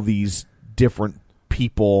all these different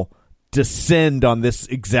people descend on this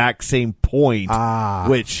exact same point,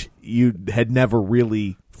 which you had never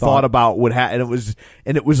really thought about would happen,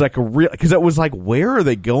 and it was like a real, because it was like, where are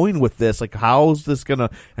they going with this? Like, how's this gonna?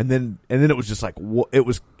 And then it was just like, it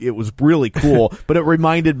was really cool, but it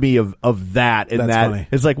reminded me of that, and That's that funny.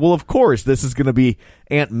 it's like, well, of course, this is gonna be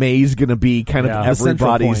Aunt May's gonna be kind of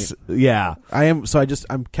everybody's. Yeah, I am. So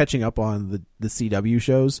I'm catching up on the CW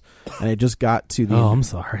shows, and I just got to the. Oh, I'm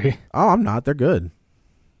sorry. Oh, I'm not. They're good.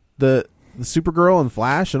 The Supergirl and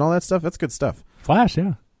Flash and all that stuff. That's good stuff. Flash,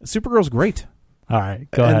 yeah. Supergirl's great. All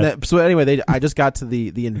right, go ahead. So anyway, I just got to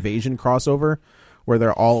the Invasion crossover where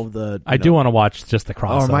they're all of the. I do want to watch just the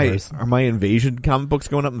crossovers. Are my Invasion comic books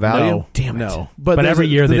going up in value? No, Damn it. no. But every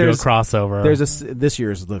year they do a crossover. This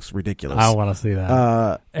year's looks ridiculous. I want to see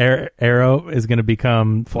that. Arrow is going to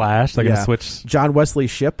become Flash. They're going to switch. John Wesley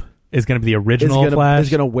Shipp is going to be the original Flash. Is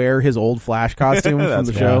going to wear his old Flash costume from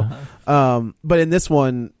the show. But in this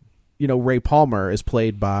one, Ray Palmer is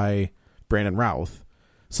played by Brandon Routh.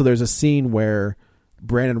 So there's a scene where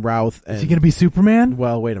Brandon Routh and is he going to be Superman?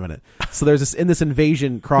 Well, wait a minute. So there's this in this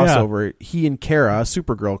Invasion crossover. He and Kara,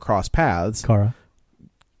 Supergirl, cross paths. Kara.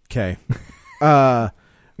 Okay.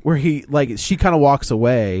 Where she kind of walks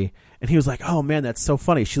away, and he was like, "Oh man, that's so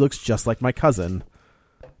funny. She looks just like my cousin."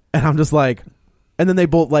 And I'm just like, and then they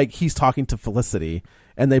both he's talking to Felicity,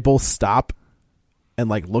 and they both stop and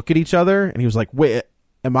look at each other, and he was like, "Wait,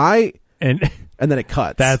 am I?" And then it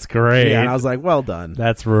cuts. That's great. Yeah, and I was like, well done.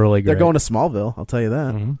 That's really great. They're going to Smallville, I'll tell you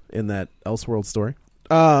that, in that Elseworld story.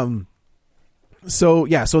 So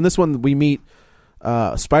in this one, we meet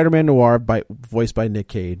Spider-Man Noir, voiced by Nick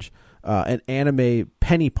Cage, an anime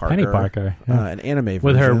Penny Parker. An anime version.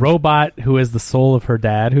 With her robot who is the soul of her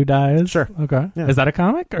dad who dies? Sure. Okay. Yeah. Is that a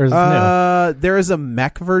comic or is it new? There is a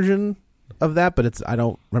mech version of that, but I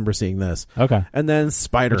don't remember seeing this. Okay. And then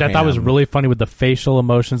Spider-Man, which I thought was really funny with the facial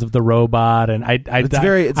emotions of the robot, and I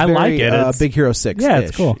like it. It's Big Hero 6. Yeah,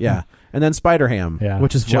 it's cool. Yeah. And then Spider-Ham,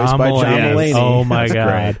 which is John voiced by John Mulaney. Oh my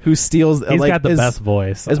god, who steals? He's got the best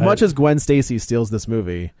voice. As much as Gwen Stacy steals this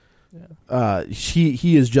movie,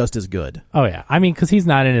 he is just as good. Oh yeah, I mean, because he's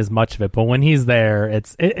not in as much of it, but when he's there,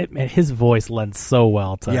 his voice lends so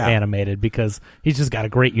well to animated because he's just got a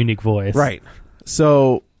great, unique voice. Right.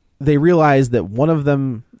 So they realize that one of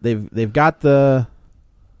them they've got the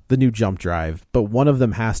new jump drive, but one of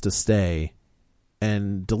them has to stay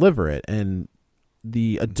and deliver it. And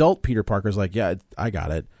the adult Peter Parker's like, yeah, I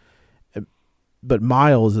got it. But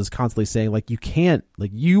Miles is constantly saying, you can't,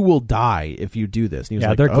 you will die if you do this. And he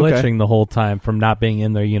was they're glitching the whole time from not being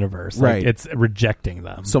in their universe. Right. It's rejecting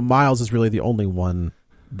them. So Miles is really the only one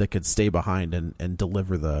that could stay behind and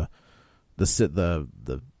deliver the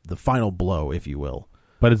final blow, if you will.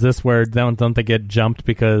 But is this where don't they get jumped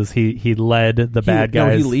because he led the bad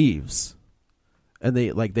guys? No, he leaves, and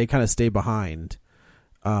they kind of stay behind.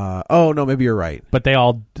 Oh no, maybe you're right. But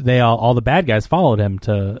all the bad guys followed him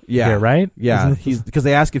to here, right? Yeah, because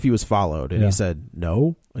they asked if he was followed, and he said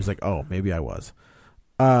no. He's like, oh, maybe I was.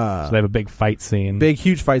 So they have a big fight scene. Big,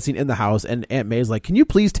 huge fight scene in the house, and Aunt May's like, can you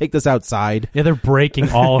please take this outside? Yeah, they're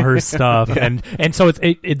breaking all her stuff. And so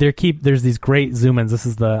there's these great zoom-ins. This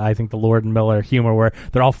is I think the Lord and Miller humor where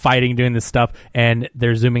they're all fighting, doing this stuff, and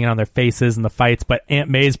they're zooming in on their faces and the fights, but Aunt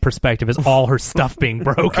May's perspective is all her stuff being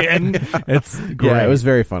broken. It's great. Yeah, it was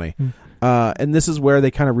very funny. And this is where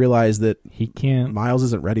they kind of realize that he can't. Miles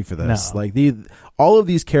isn't ready for this. No. All of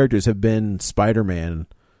these characters have been Spider-Man,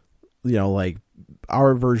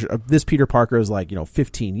 our version of this Peter Parker is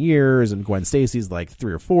 15 years, and Gwen Stacy's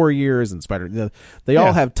 3 or 4 years, and they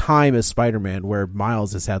all have time as Spider-Man, where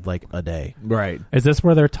Miles has had a day. Right. Is this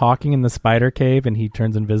where they're talking in the spider cave and he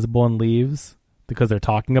turns invisible and leaves? because they're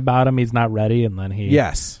talking about him. He's not ready, and then he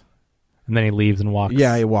leaves and walks.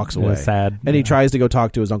 Yeah, he walks away. Sad, and he tries to go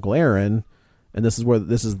talk to his Uncle Aaron, and this is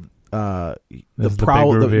the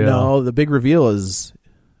big reveal is.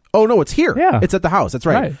 Oh no, it's here. Yeah, it's at the house. That's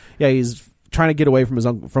right. Yeah, he's trying to get away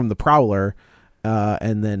from from the Prowler.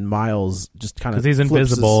 And then Miles just kind of because he's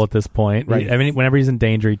invisible at this point. Right. Whenever he's in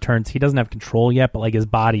danger, he doesn't have control yet, but like his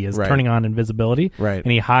body is turning on invisibility. Right.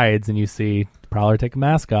 And he hides, and you see the Prowler take a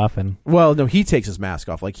mask off. And well, no, he takes his mask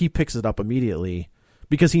off. Like he picks it up immediately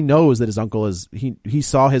because he knows that his uncle is. He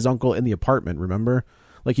saw his uncle in the apartment. Remember,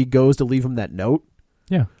 like he goes to leave him that note.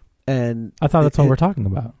 Yeah. And I thought that's what we're talking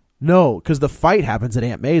about. No, because the fight happens at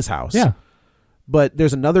Aunt May's house. Yeah. But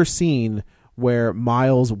there's another scene where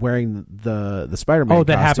Miles wearing the Spider-Man that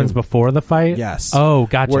costume. happens before the fight? Yes. Oh,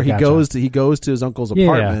 gotcha. Where he goes to his uncle's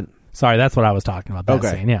apartment. Yeah. Sorry, that's what I was talking about.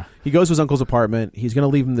 That scene, yeah. He goes to his uncle's apartment. He's going to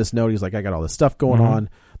leave him this note. He's like, I got all this stuff going on.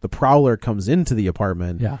 The Prowler comes into the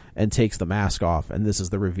apartment and takes the mask off. And this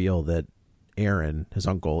is the reveal that Aaron, his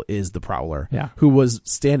uncle, is the Prowler. Yeah. Who was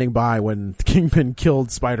standing by when Kingpin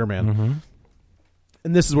killed Spider-Man. Mm-hmm.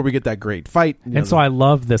 And this is where we get that great fight. So I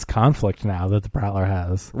love this conflict now that the Prowler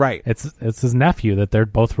has. Right. It's his nephew that they're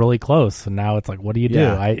both really close. And now it's like, what do you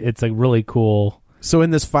do? It's a really cool. So in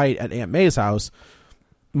this fight at Aunt May's house,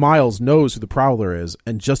 Miles knows who the Prowler is.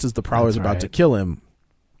 And just as the Prowler is about to kill him,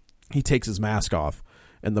 he takes his mask off.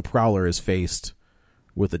 And the Prowler is faced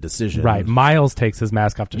with a decision. Right. Miles takes his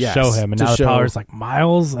mask off to show him. And now the Prowler's like,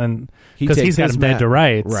 Miles? And because he's got him dead to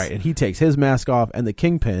rights. Right. And he takes his mask off. And the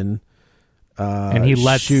Kingpin... and he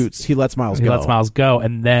lets Miles go. He lets Miles go,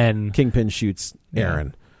 and then Kingpin shoots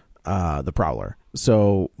Aaron, the Prowler.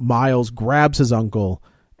 So Miles grabs his uncle,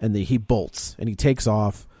 and he bolts, and he takes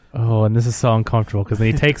off. Oh, and this is so uncomfortable because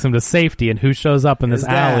then he takes him to safety, and who shows up in this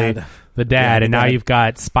alley? The dad, and now you've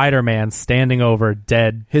got Spider-Man standing over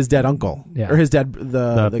his dead uncle, or his dead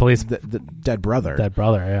the police the dead brother,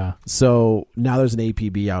 yeah. So now there's an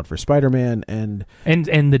APB out for Spider-Man, and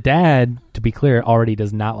the dad, to be clear, already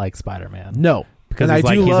does not like Spider-Man. No, because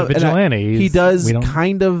he's a vigilante. He does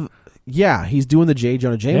kind of. Yeah, he's doing the J.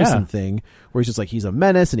 Jonah Jameson thing where he's just like he's a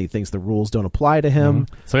menace and he thinks the rules don't apply to him.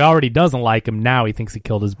 Mm-hmm. So he already doesn't like him. Now he thinks he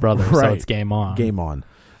killed his brother. Right. So it's game on. Game on.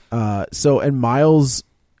 And Miles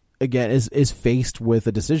again is faced with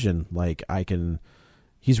a decision. Like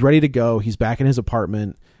he's ready to go. He's back in his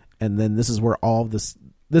apartment, and then this is where all of this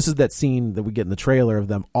is that scene that we get in the trailer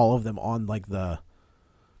of all of them on like the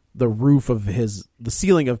roof of the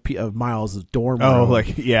ceiling of Miles' dorm room. Oh,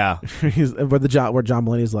 like yeah, where John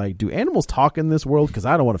Mulaney's like, do animals talk in this world? Because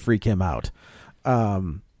I don't want to freak him out.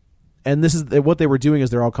 And this is what they were doing is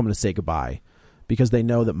they're all coming to say goodbye because they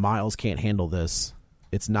know that Miles can't handle this.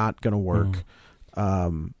 It's not going to work.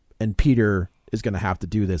 And Peter is going to have to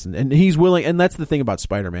do this, and he's willing. And that's the thing about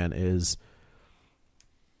Spider-Man is,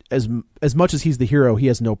 as much as he's the hero, he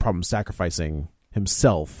has no problem sacrificing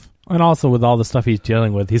himself. And also with all the stuff he's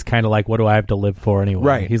dealing with, he's kind of like, what do I have to live for anyway?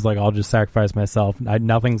 Right. He's like, I'll just sacrifice myself.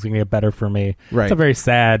 Nothing's going to get better for me. Right. It's a very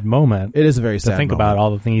sad moment. It is a very sad moment. To think about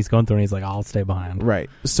all the things he's going through, and he's like, I'll stay behind.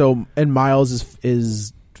 Right. So, and Miles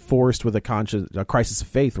is forced with a crisis of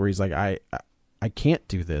faith where he's like, I can't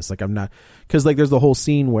do this. Like, I'm not, because like there's the whole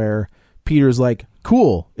scene where Peter's like,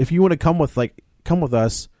 cool, if you want to come with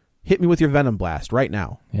us, hit me with your venom blast right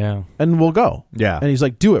now. Yeah. And we'll go. Yeah. And he's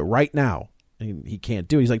like, do it right now. And he can't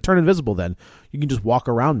do it. He's like, turn invisible then. You can just walk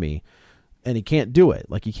around me. And he can't do it.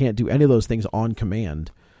 Like, he can't do any of those things on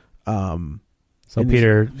command. So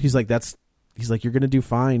Peter... He's like, you're going to do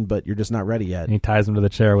fine, but you're just not ready yet. And he ties him to the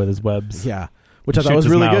chair with his webs. Yeah. Which I thought was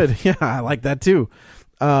really good. Yeah, I like that too.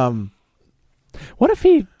 What if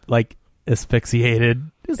he, like, asphyxiated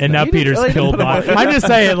and now Peter's killed by I'm just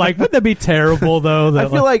saying, like, wouldn't that be terrible though?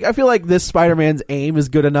 That, I feel like this Spider-Man's aim is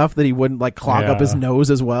good enough that he wouldn't like clog up his nose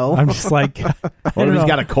as well. I'm just like, what if he's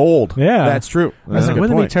got a cold? Yeah, that's true. That's a good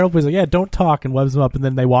wouldn't point. It be terrible? He's like, yeah, don't talk, and webs him up, and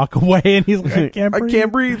then they walk away, and he's like, I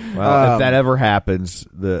can't breathe. Well, if that ever happens,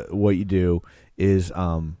 what you do is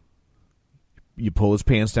you pull his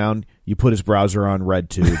pants down, you put his browser on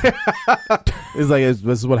RedTube. It's like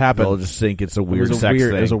this is what happened. They'll just think it's a weird sex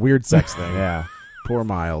thing. It was a weird sex thing. Yeah. Poor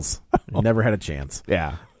Miles. He never had a chance.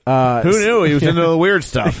 Yeah. Who knew he was into the weird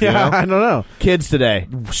stuff? Yeah, you know? I don't know. Kids today,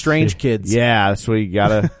 strange kids. Yeah, that's why you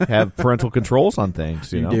gotta have parental controls on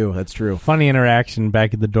things. You know? do. That's true. Funny interaction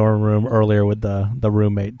back in the dorm room earlier with the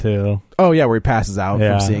roommate too. Oh yeah, where he passes out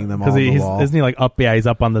from seeing them all on the wall. Isn't he like up? Yeah, he's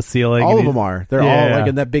up on the ceiling. All of them are. They're all like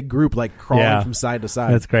in that big group, like crawling from side to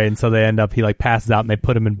side. That's great. And so they end up. He like passes out, and they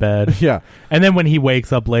put him in bed. Yeah. And then when he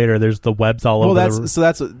wakes up later, there's the webs all over.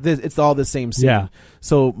 It's all the same scene. Yeah.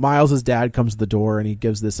 So Miles' dad comes to the door, and he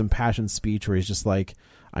gives this impassioned speech where he's just like,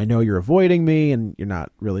 "I know you're avoiding me, and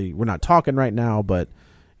we're not talking right now, but."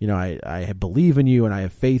 I believe in you and I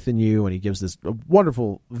have faith in you. And he gives this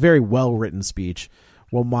wonderful, very well-written speech.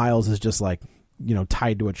 Well, Miles is just like,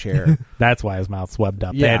 tied to a chair. That's why his mouth's webbed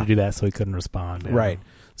up. Yeah. They had to do that so he couldn't respond. Yeah. Right.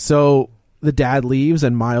 So the dad leaves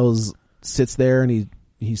and Miles sits there and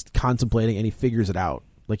he's contemplating and he figures it out.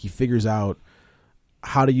 Like he figures out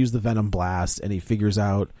how to use the Venom Blast and he figures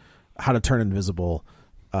out how to turn invisible.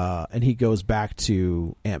 And he goes back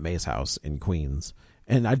to Aunt May's house in Queens.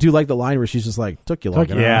 And I do like the line where she's just like, took you long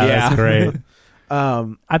enough. Yeah, that's great. I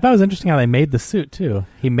thought it was interesting how they made the suit, too.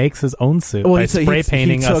 He makes his own suit by spray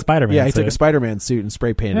painting a Spider-Man suit. Yeah, he took a Spider-Man suit and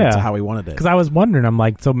spray painted it to how he wanted it. Because I was wondering, I'm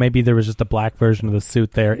like, so maybe there was just a black version of the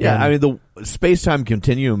suit there. Yeah, I mean, the space-time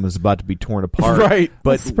continuum is about to be torn apart. Right.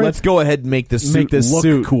 But let's go ahead and make this suit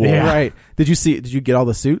look cool. Yeah. Right. Did you get all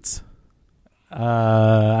the suits?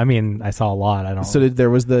 I mean, I saw a lot. I don't. So there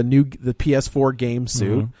was the PS4 game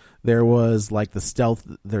suit. Mm-hmm. There was like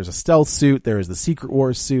there's a stealth suit. There was the Secret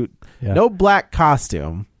Wars suit. Yeah. No black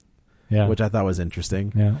costume. Yeah. Which I thought was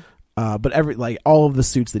interesting. Yeah. But all of the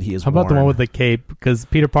suits that he has worn. How about the one with the cape? Because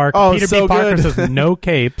Peter Parker says no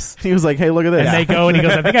capes. He was like, hey, look at this. And they go and he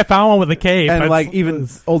goes, I think I found one with a cape. And even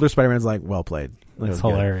older Spider-Man's like, well played. That's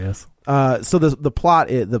hilarious. So the plot,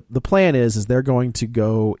 the plan is they're going to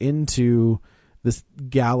go into this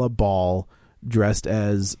gala ball dressed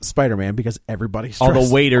as Spider-Man because everybody's dressed. All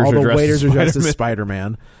the waiters are dressed as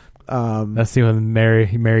Spider-Man. That's the one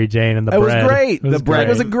Mary Jane and the bread. It was great. The bread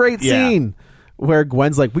was a great scene where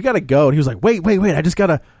Gwen's like, we got to go. And he was like, wait.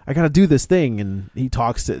 I gotta do this thing. And he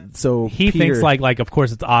talks to, so he Peter, thinks like, of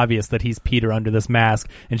course it's obvious that he's Peter under this mask.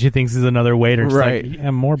 And she thinks he's another waiter. And right.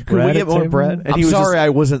 Like, more bread. Can we get more bread? And I'm sorry I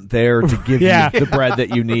wasn't there to give you the bread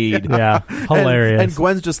that you need. Yeah. Hilarious. And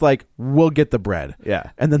Gwen's just like, we'll get the bread. Yeah.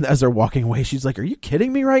 And then as they're walking away, she's like, are you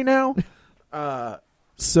kidding me right now?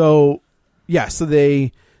 So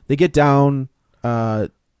they get down to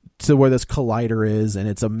where this collider is, and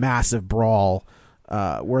it's a massive brawl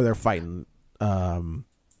where they're fighting.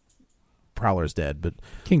 Prowler's dead, but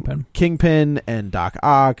Kingpin and Doc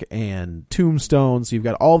Ock and Tombstone. So you've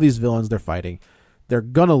got all these villains they're fighting. They're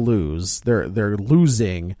gonna lose. They're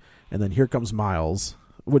losing, and then here comes Miles,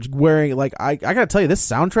 which wearing I gotta tell you, this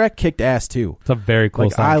soundtrack kicked ass too. It's a very cool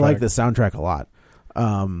soundtrack. I like this soundtrack a lot.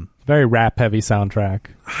 Very rap heavy soundtrack.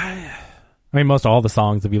 I mean, most all the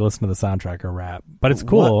songs, if you listen to the soundtrack, are rap, but it's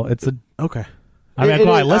cool. What? It's a okay. I mean,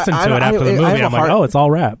 I listened to it after the movie. I'm like, oh, it's all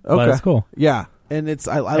rap, but it's cool. Yeah, and it's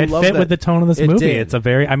I love fit that with the tone of this movie. Did. It's a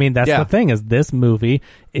very. I mean, that's the thing is this movie.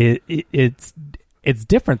 It's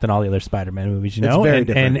different than all the other Spider-Man movies, you know, it's very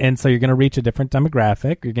different. And so you're going to reach a different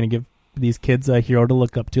demographic. You're going to give these kids a hero to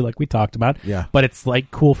look up to, like we talked about. Yeah, but it's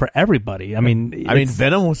like cool for everybody. I mean,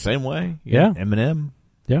 Venom was the same way. Yeah, Eminem.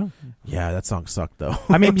 Yeah, that song sucked though.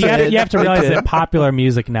 I mean, you have to realize that popular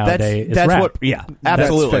music nowadays is rap.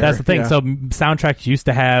 Absolutely. That's the thing. So soundtracks used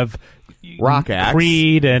to have rock acts,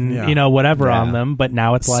 Creed, and whatever on them, but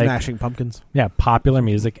now it's like Smashing Pumpkins. Yeah, popular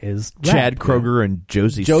music is rap. Chad Kroger and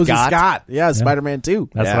Josie Scott. Yeah, Spider-Man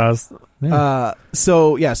 2. That's what I was.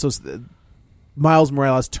 Yeah. So Miles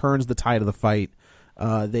Morales turns the tide of the fight.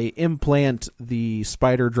 They implant the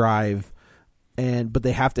spider drive. But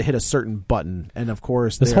they have to hit a certain button, and of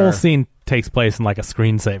course, this whole scene takes place in like a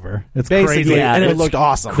screensaver. It's basically crazy, and it looked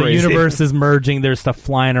awesome. The universe is merging. There's stuff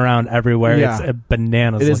flying around everywhere. Yeah. It's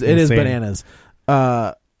bananas. It is bananas.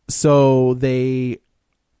 So they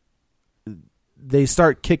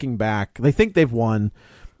start kicking back. They think they've won.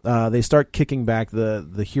 They start kicking back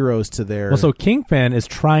the heroes to their. Well, so Kingpin is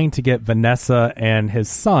trying to get Vanessa and his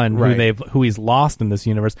son, who he's lost in this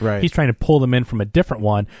universe. Right. He's trying to pull them in from a different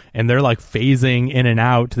one, and they're like phasing in and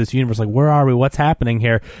out to this universe. Like, where are we? What's happening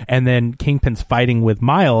here? And then Kingpin's fighting with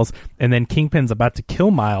Miles, and then Kingpin's about to kill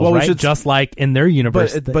Miles, right? Just like in their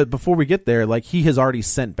universe. But before we get there, like he has already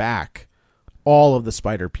sent back all of the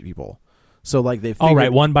spider people. So like they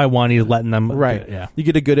figured, one by one he's letting them You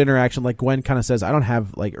get a good interaction. Like Gwen kind of says, I don't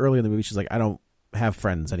have, like early in the movie she's like, I don't have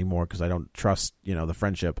friends anymore because I don't trust the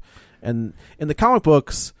friendship. And in the comic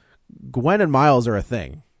books, Gwen and Miles are a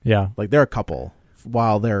thing. Yeah, like they're a couple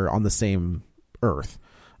while they're on the same Earth.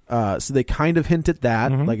 So they kind of hint at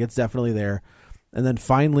that, like it's definitely there. And then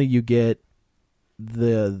finally you get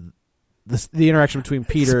the the interaction between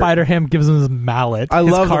Peter. Spider-Ham gives him his mallet. I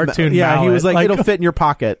his love cartoon. Yeah, mallet. he was like, it'll fit in your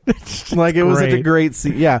pocket. Like it was such a great. great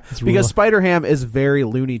scene. Yeah, It's because real. Spider-Ham is very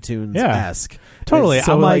Looney Tunes esque. Totally.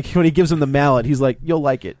 So I'm like like- when he gives him the mallet, he's like, "You'll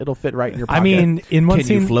like it. It'll fit right in your pocket." I mean, in one Can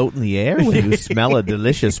scene, you float in the air when you smell a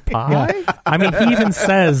delicious pie? Yeah. I mean, he even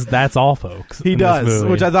says that's all, folks. he in this does, movie.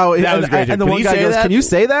 which I thought That was great, too. And the Can one you guy say goes, that "Can you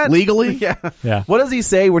say that legally?" Yeah. Yeah. What does he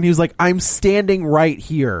say when he was like, "I'm standing right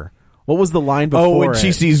here"? What was the line before? Oh, when she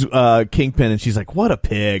it? sees Kingpin and she's like, "What a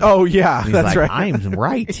pig!" Oh yeah, And he's that's like, right. I'm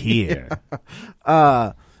right here.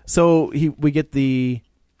 So we get the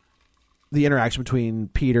interaction between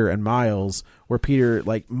Peter and Miles, where Peter,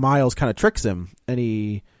 like, Miles kind of tricks him and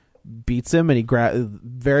he beats him, and he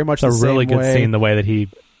very much It's the a really same good way. scene, the way that he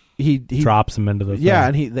He drops him into the yeah,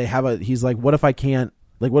 thing. and he's like, what if I can't,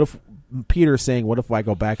 like, what if Peter's saying, what if I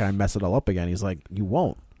go back and I mess it all up again? He's like, you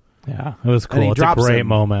won't. Yeah, it was And he cool. It's a drops great him.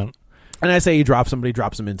 moment. And I say he drops him, but he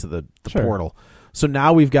drops him into the Sure. portal. So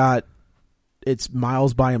now it's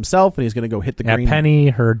Miles by himself, and he's going to go hit the Yeah, green. Penny,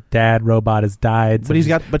 her dad robot has died.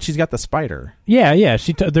 But she's got the spider. Yeah.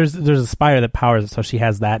 There's a spider that powers it, so she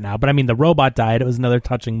has that now. But I mean, the robot died. It was another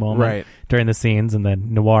touching moment Right. during the scenes, and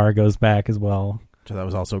then Noir goes back as well. So that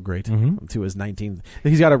was also great Mhm. to his 19th.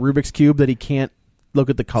 He's got a Rubik's Cube that he can't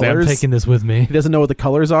look at the Say, I'm colors. taking this with me. He doesn't know what the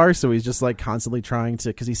colors are, so he's just like constantly trying to,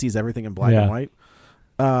 because he sees everything in black Yeah. and white.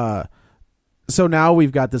 So now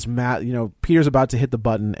we've got this Peter's about to hit the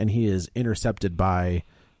button, and he is intercepted by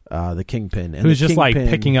the Kingpin. And Who's the just like Kingpin-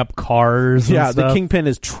 picking up cars. Yeah, and the stuff. Kingpin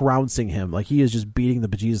is trouncing him. Like, he is just beating the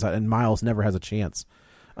bejesus out, and Miles never has a chance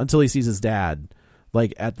until he sees his dad,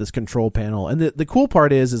 like, at this control panel. And the cool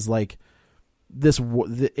part is like,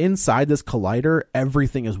 inside this collider,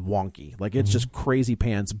 everything is wonky. Like, it's just crazy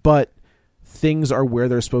pants, but things are where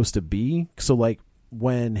they're supposed to be. So, like,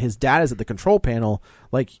 when his dad is at the control panel,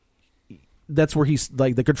 like, that's where he's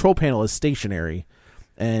like, the control panel is stationary,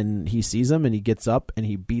 and he sees him, and he gets up and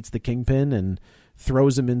he beats the Kingpin and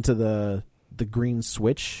throws him into the green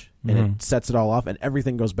switch, and it sets it all off, and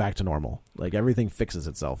everything goes back to normal. Like, everything fixes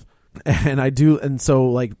itself. And so,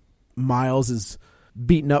 like, Miles is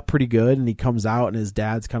beaten up pretty good, and he comes out, and his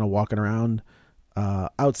dad's kind of walking around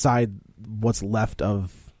outside what's left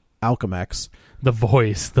of Alchemex. The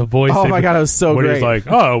voice. Oh my God, it was so when great. He's like,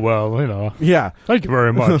 oh well, Yeah. thank you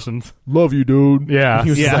very much. And Love you, dude. yeah, He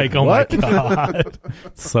was he's just like, oh "What?" my god,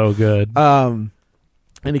 so good. And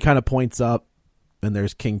he kind of points up, and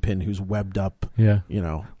there's Kingpin, who's webbed up. Yeah,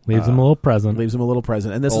 Leaves leaves him a little present. Leaves him a little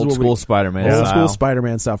present. And this Old is what school Spider-Man old style. school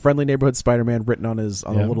Spider-Man style. Friendly neighborhood Spider-Man written on a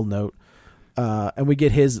Yeah. little note. And we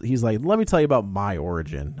get he's like, let me tell you about my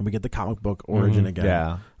origin. And we get the comic book origin again.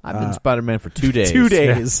 Yeah, I've been Spider-Man for 2 days. 2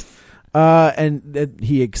 days. And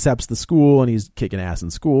he accepts the school, and he's kicking ass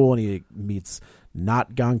in school, and he meets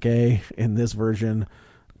not Ganke in this version.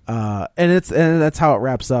 And that's how it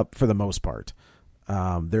wraps up for the most part.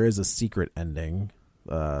 There is a secret ending,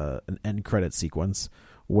 an end credit sequence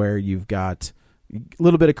where you've got a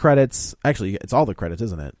little bit of credits. Actually, it's all the credits,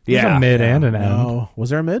 isn't it? There's a mid and an end. No. Was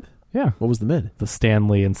there a mid? Yeah, What was the mid? the Stan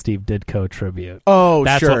Lee and Steve Ditko tribute. Oh,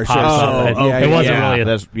 That's sure, what sure. pops up. It wasn't really.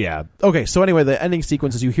 That's Okay, so anyway, the ending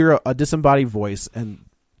sequence is you hear a disembodied voice, and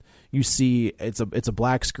you see it's a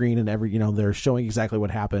black screen, and they're showing exactly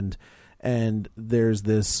what happened, and there's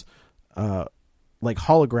this like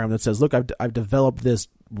hologram that says, "Look, I've developed this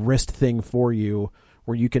wrist thing for you,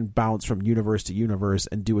 where you can bounce from universe to universe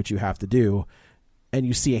and do what you have to do." And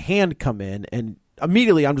you see a hand come in, and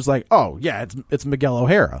immediately I'm just like, "Oh yeah, it's Miguel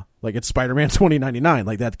O'Hara, like it's Spider-Man 2099,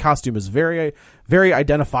 like that costume is very, very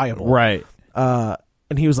identifiable." right.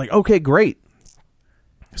 And he was like, okay, great.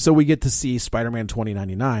 So we get to see Spider-Man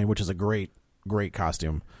 2099, which is a great, great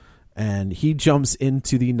costume. And he jumps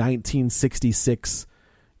into the 1966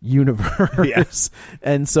 universe.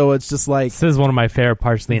 And so it's just like, This is one of my favorite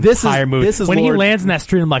parts of the This is- entire movie. this is when he Lord- lands in that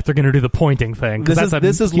street, I'm like, they're going to do the pointing thing. 'cause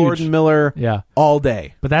this is Lord and Miller Yeah. all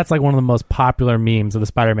day. But that's like one of the most popular memes of the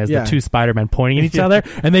Spider-Man is Yeah. the two Spider-Men pointing at each other,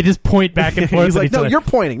 and they just point back and forth He's at like, each no, other. you're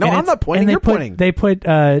pointing. No, And I'm it's- not pointing. and they You're put- pointing. They put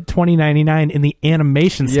 2099 in the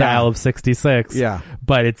animation style of 66. Yeah.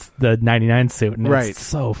 But it's the 99 suit, and Right. it's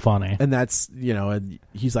so funny. And that's, and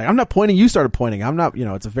he's like, I'm not pointing. You started pointing. I'm not,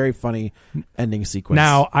 it's a very funny ending sequence.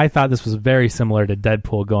 Now, I thought this was very similar to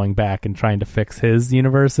Deadpool going back and trying to fix his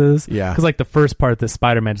universes. Yeah. Because, like, the first part that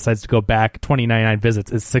Spider-Man decides to go back, 2099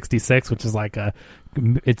 visits, is 66, which is like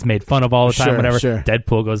it's made fun of all the time, Sure, whatever. sure.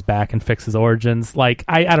 Deadpool goes back and fixes origins. Like,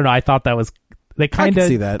 I don't know. I thought that was... They kind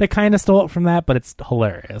see that. of stole it from that, but it's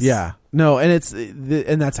hilarious. Yeah. No, and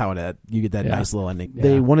and that's how you get that Yeah. nice little ending. Yeah.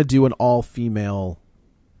 They want to do an all-female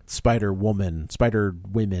Spider-Women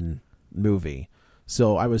movie.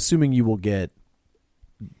 So I was assuming you will get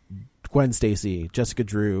Gwen Stacy, Jessica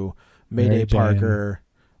Drew, Mayday Mary Jane. Parker.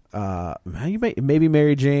 Maybe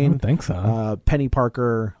Mary Jane. I don't think so. Penny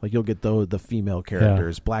Parker. Like you'll get the female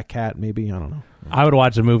characters. Yeah. Black Cat. Maybe, I don't know. I would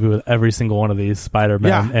watch a movie with every single one of these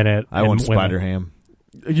Spider-Man in it. I want Spider-Ham.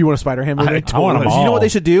 You want a Spider-Ham movie? I want them all. You know what they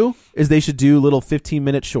should do? Is they should do little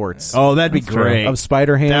 15-minute shorts. Oh, that'd be great. Of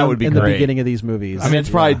Spider-Ham That would be in great. the beginning of these movies. I mean, it's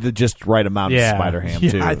probably the just right amount of Spider-Ham,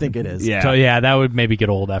 too. I think it is. Yeah. So that would maybe get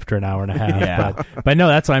old after an hour and a half. Yeah. But no,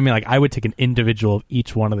 that's what I mean. Like I would take an individual of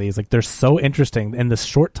each one of these. Like they're so interesting, and the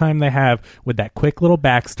short time they have with that quick little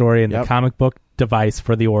backstory and the comic book device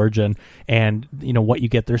for the origin, and what you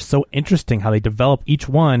get. They're so interesting how they develop each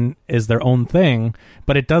one is their own thing,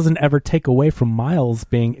 but it doesn't ever take away from Miles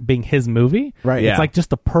being his movie. Right. It's like just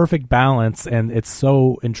the perfect balance, and it's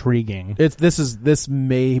so intriguing. This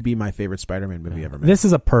may be my favorite Spider-Man movie ever made. This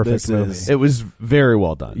is a perfect movie. It was very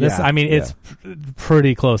well done. It's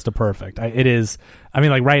pretty close to perfect. It is. I mean,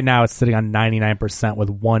 like right now, it's sitting on 99% with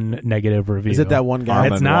one negative review. Is it that one guy?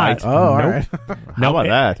 It's not. Oh, all right. How about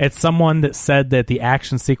that? It's someone that said that the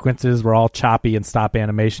action sequences were all choppy and stop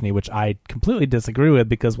animation-y, which I completely disagree with,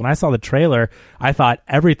 because when I saw the trailer, I thought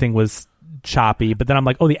everything was choppy, but then I'm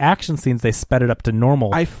like, oh, the action scenes, they sped it up to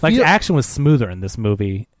normal. The action was smoother in this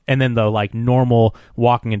movie, and then the normal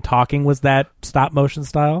walking and talking was that stop motion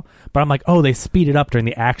style. But I'm like, oh, they speed it up during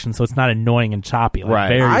the action, so it's not annoying and choppy. Like, right.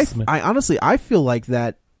 Very smooth. I honestly, I feel like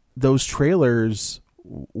that those trailers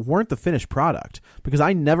weren't the finished product, because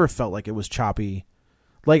I never felt like it was choppy.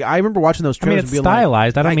 Like I remember watching those trailers. It's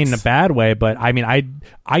stylized. I don't mean in a bad way, but I mean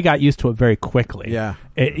I got used to it very quickly. Yeah,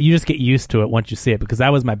 you just get used to it once you see it, because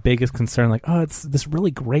that was my biggest concern. Like, oh, it's this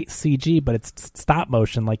really great CG, but it's stop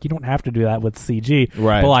motion. Like you don't have to do that with CG.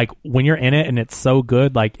 Right. But like when you're in it and it's so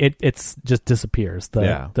good, like it's just disappears.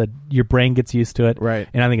 Your brain gets used to it. Right.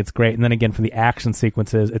 And I think it's great. And then again, for the action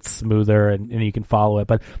sequences, it's smoother and you can follow it.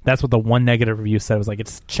 But that's what the one negative review said. It was like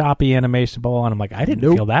it's choppy animation, ball, and I'm like, I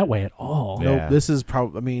didn't feel that way at all. Nope. This is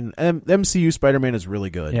probably. I mean, MCU Spider-Man is really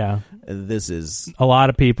good. Yeah. This is a lot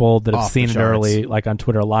of people that have off seen the it charts. early, like on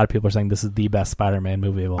Twitter. A lot of people are saying this is the best Spider-Man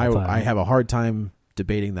movie of all time. I have a hard time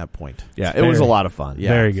debating that point. Yeah, it was a lot of fun. Yeah,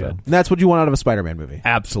 very good. And that's what you want out of a Spider-Man movie.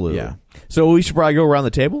 Absolutely. Yeah. So we should probably go around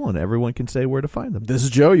the table and everyone can say where to find them. This is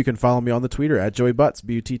Joe. You can follow me on the Twitter at Joey Butts,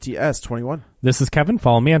 BUTTS21. This is Kevin.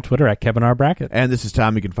 Follow me on Twitter at Kevin R. Brackett. And this is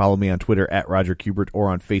Tom. You can follow me on Twitter at Roger Kubert or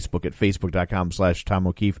on Facebook at Facebook.com/Tom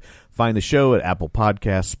O'Keefe. Find the show at Apple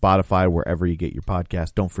Podcasts, Spotify, wherever you get your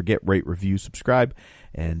podcast. Don't forget, rate, review, subscribe.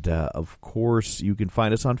 And, of course, you can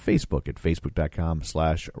find us on Facebook at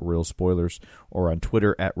Facebook.com/Real Spoilers or on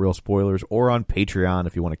Twitter at Real Spoilers or on Patreon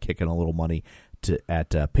if you want to kick in a little money at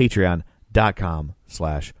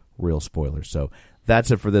Patreon.com/Real Spoilers. So that's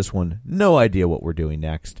it for this one. No idea what we're doing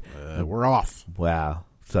next. We're off. Wow.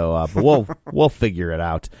 So, but we'll figure it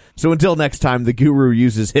out. So until next time, the guru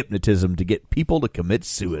uses hypnotism to get people to commit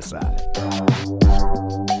suicide.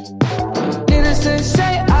 Innocent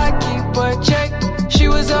say I keep a check. She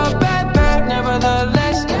was a bad,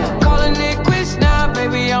 nevertheless. Calling it quits now,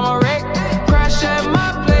 baby, I'm a wreck. Crash at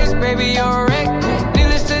my place, baby, you're a wreck.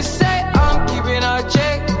 Needless to say, I'm keeping a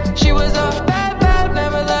check. She was a bad,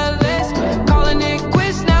 nevertheless. Calling it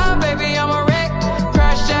quits now, baby, I'm a wreck.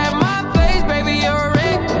 Crash at my place, baby, you're a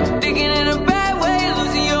wreck. Thinking in a bad way,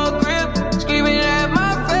 losing your grip. Screaming at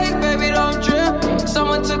my face, baby, don't trip.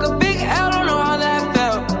 Someone took a big L, don't know how that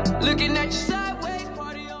felt. Looking at you sideways,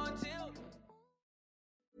 party on tilt.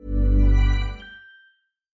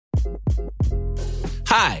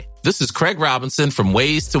 Hi, this is Craig Robinson from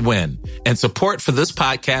Ways to Win, and support for this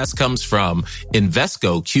podcast comes from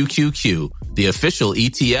Invesco QQQ, the official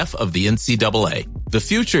ETF of the NCAA. The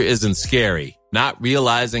future isn't scary. Not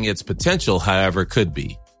realizing its potential, however, could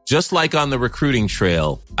be. Just like on the recruiting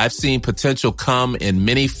trail, I've seen potential come in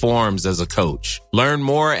many forms as a coach. Learn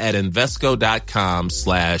more at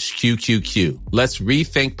Invesco.com/QQQ. Let's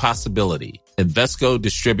rethink possibility. Invesco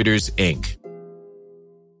Distributors, Inc.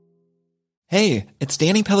 Hey, it's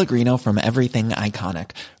Danny Pellegrino from Everything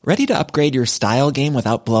Iconic. Ready to upgrade your style game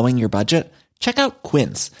without blowing your budget? Check out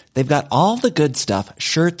Quince. They've got all the good stuff,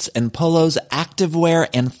 shirts and polos, activewear,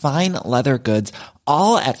 and fine leather goods,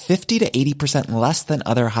 all at 50 to 80% less than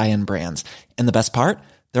other high-end brands. And the best part?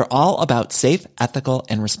 They're all about safe, ethical,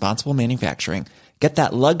 and responsible manufacturing. Get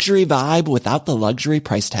that luxury vibe without the luxury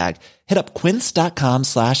price tag. Hit up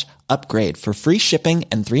quince.com/upgrade for free shipping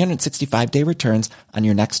and 365-day returns on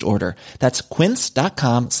your next order. That's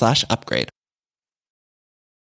quince.com/upgrade.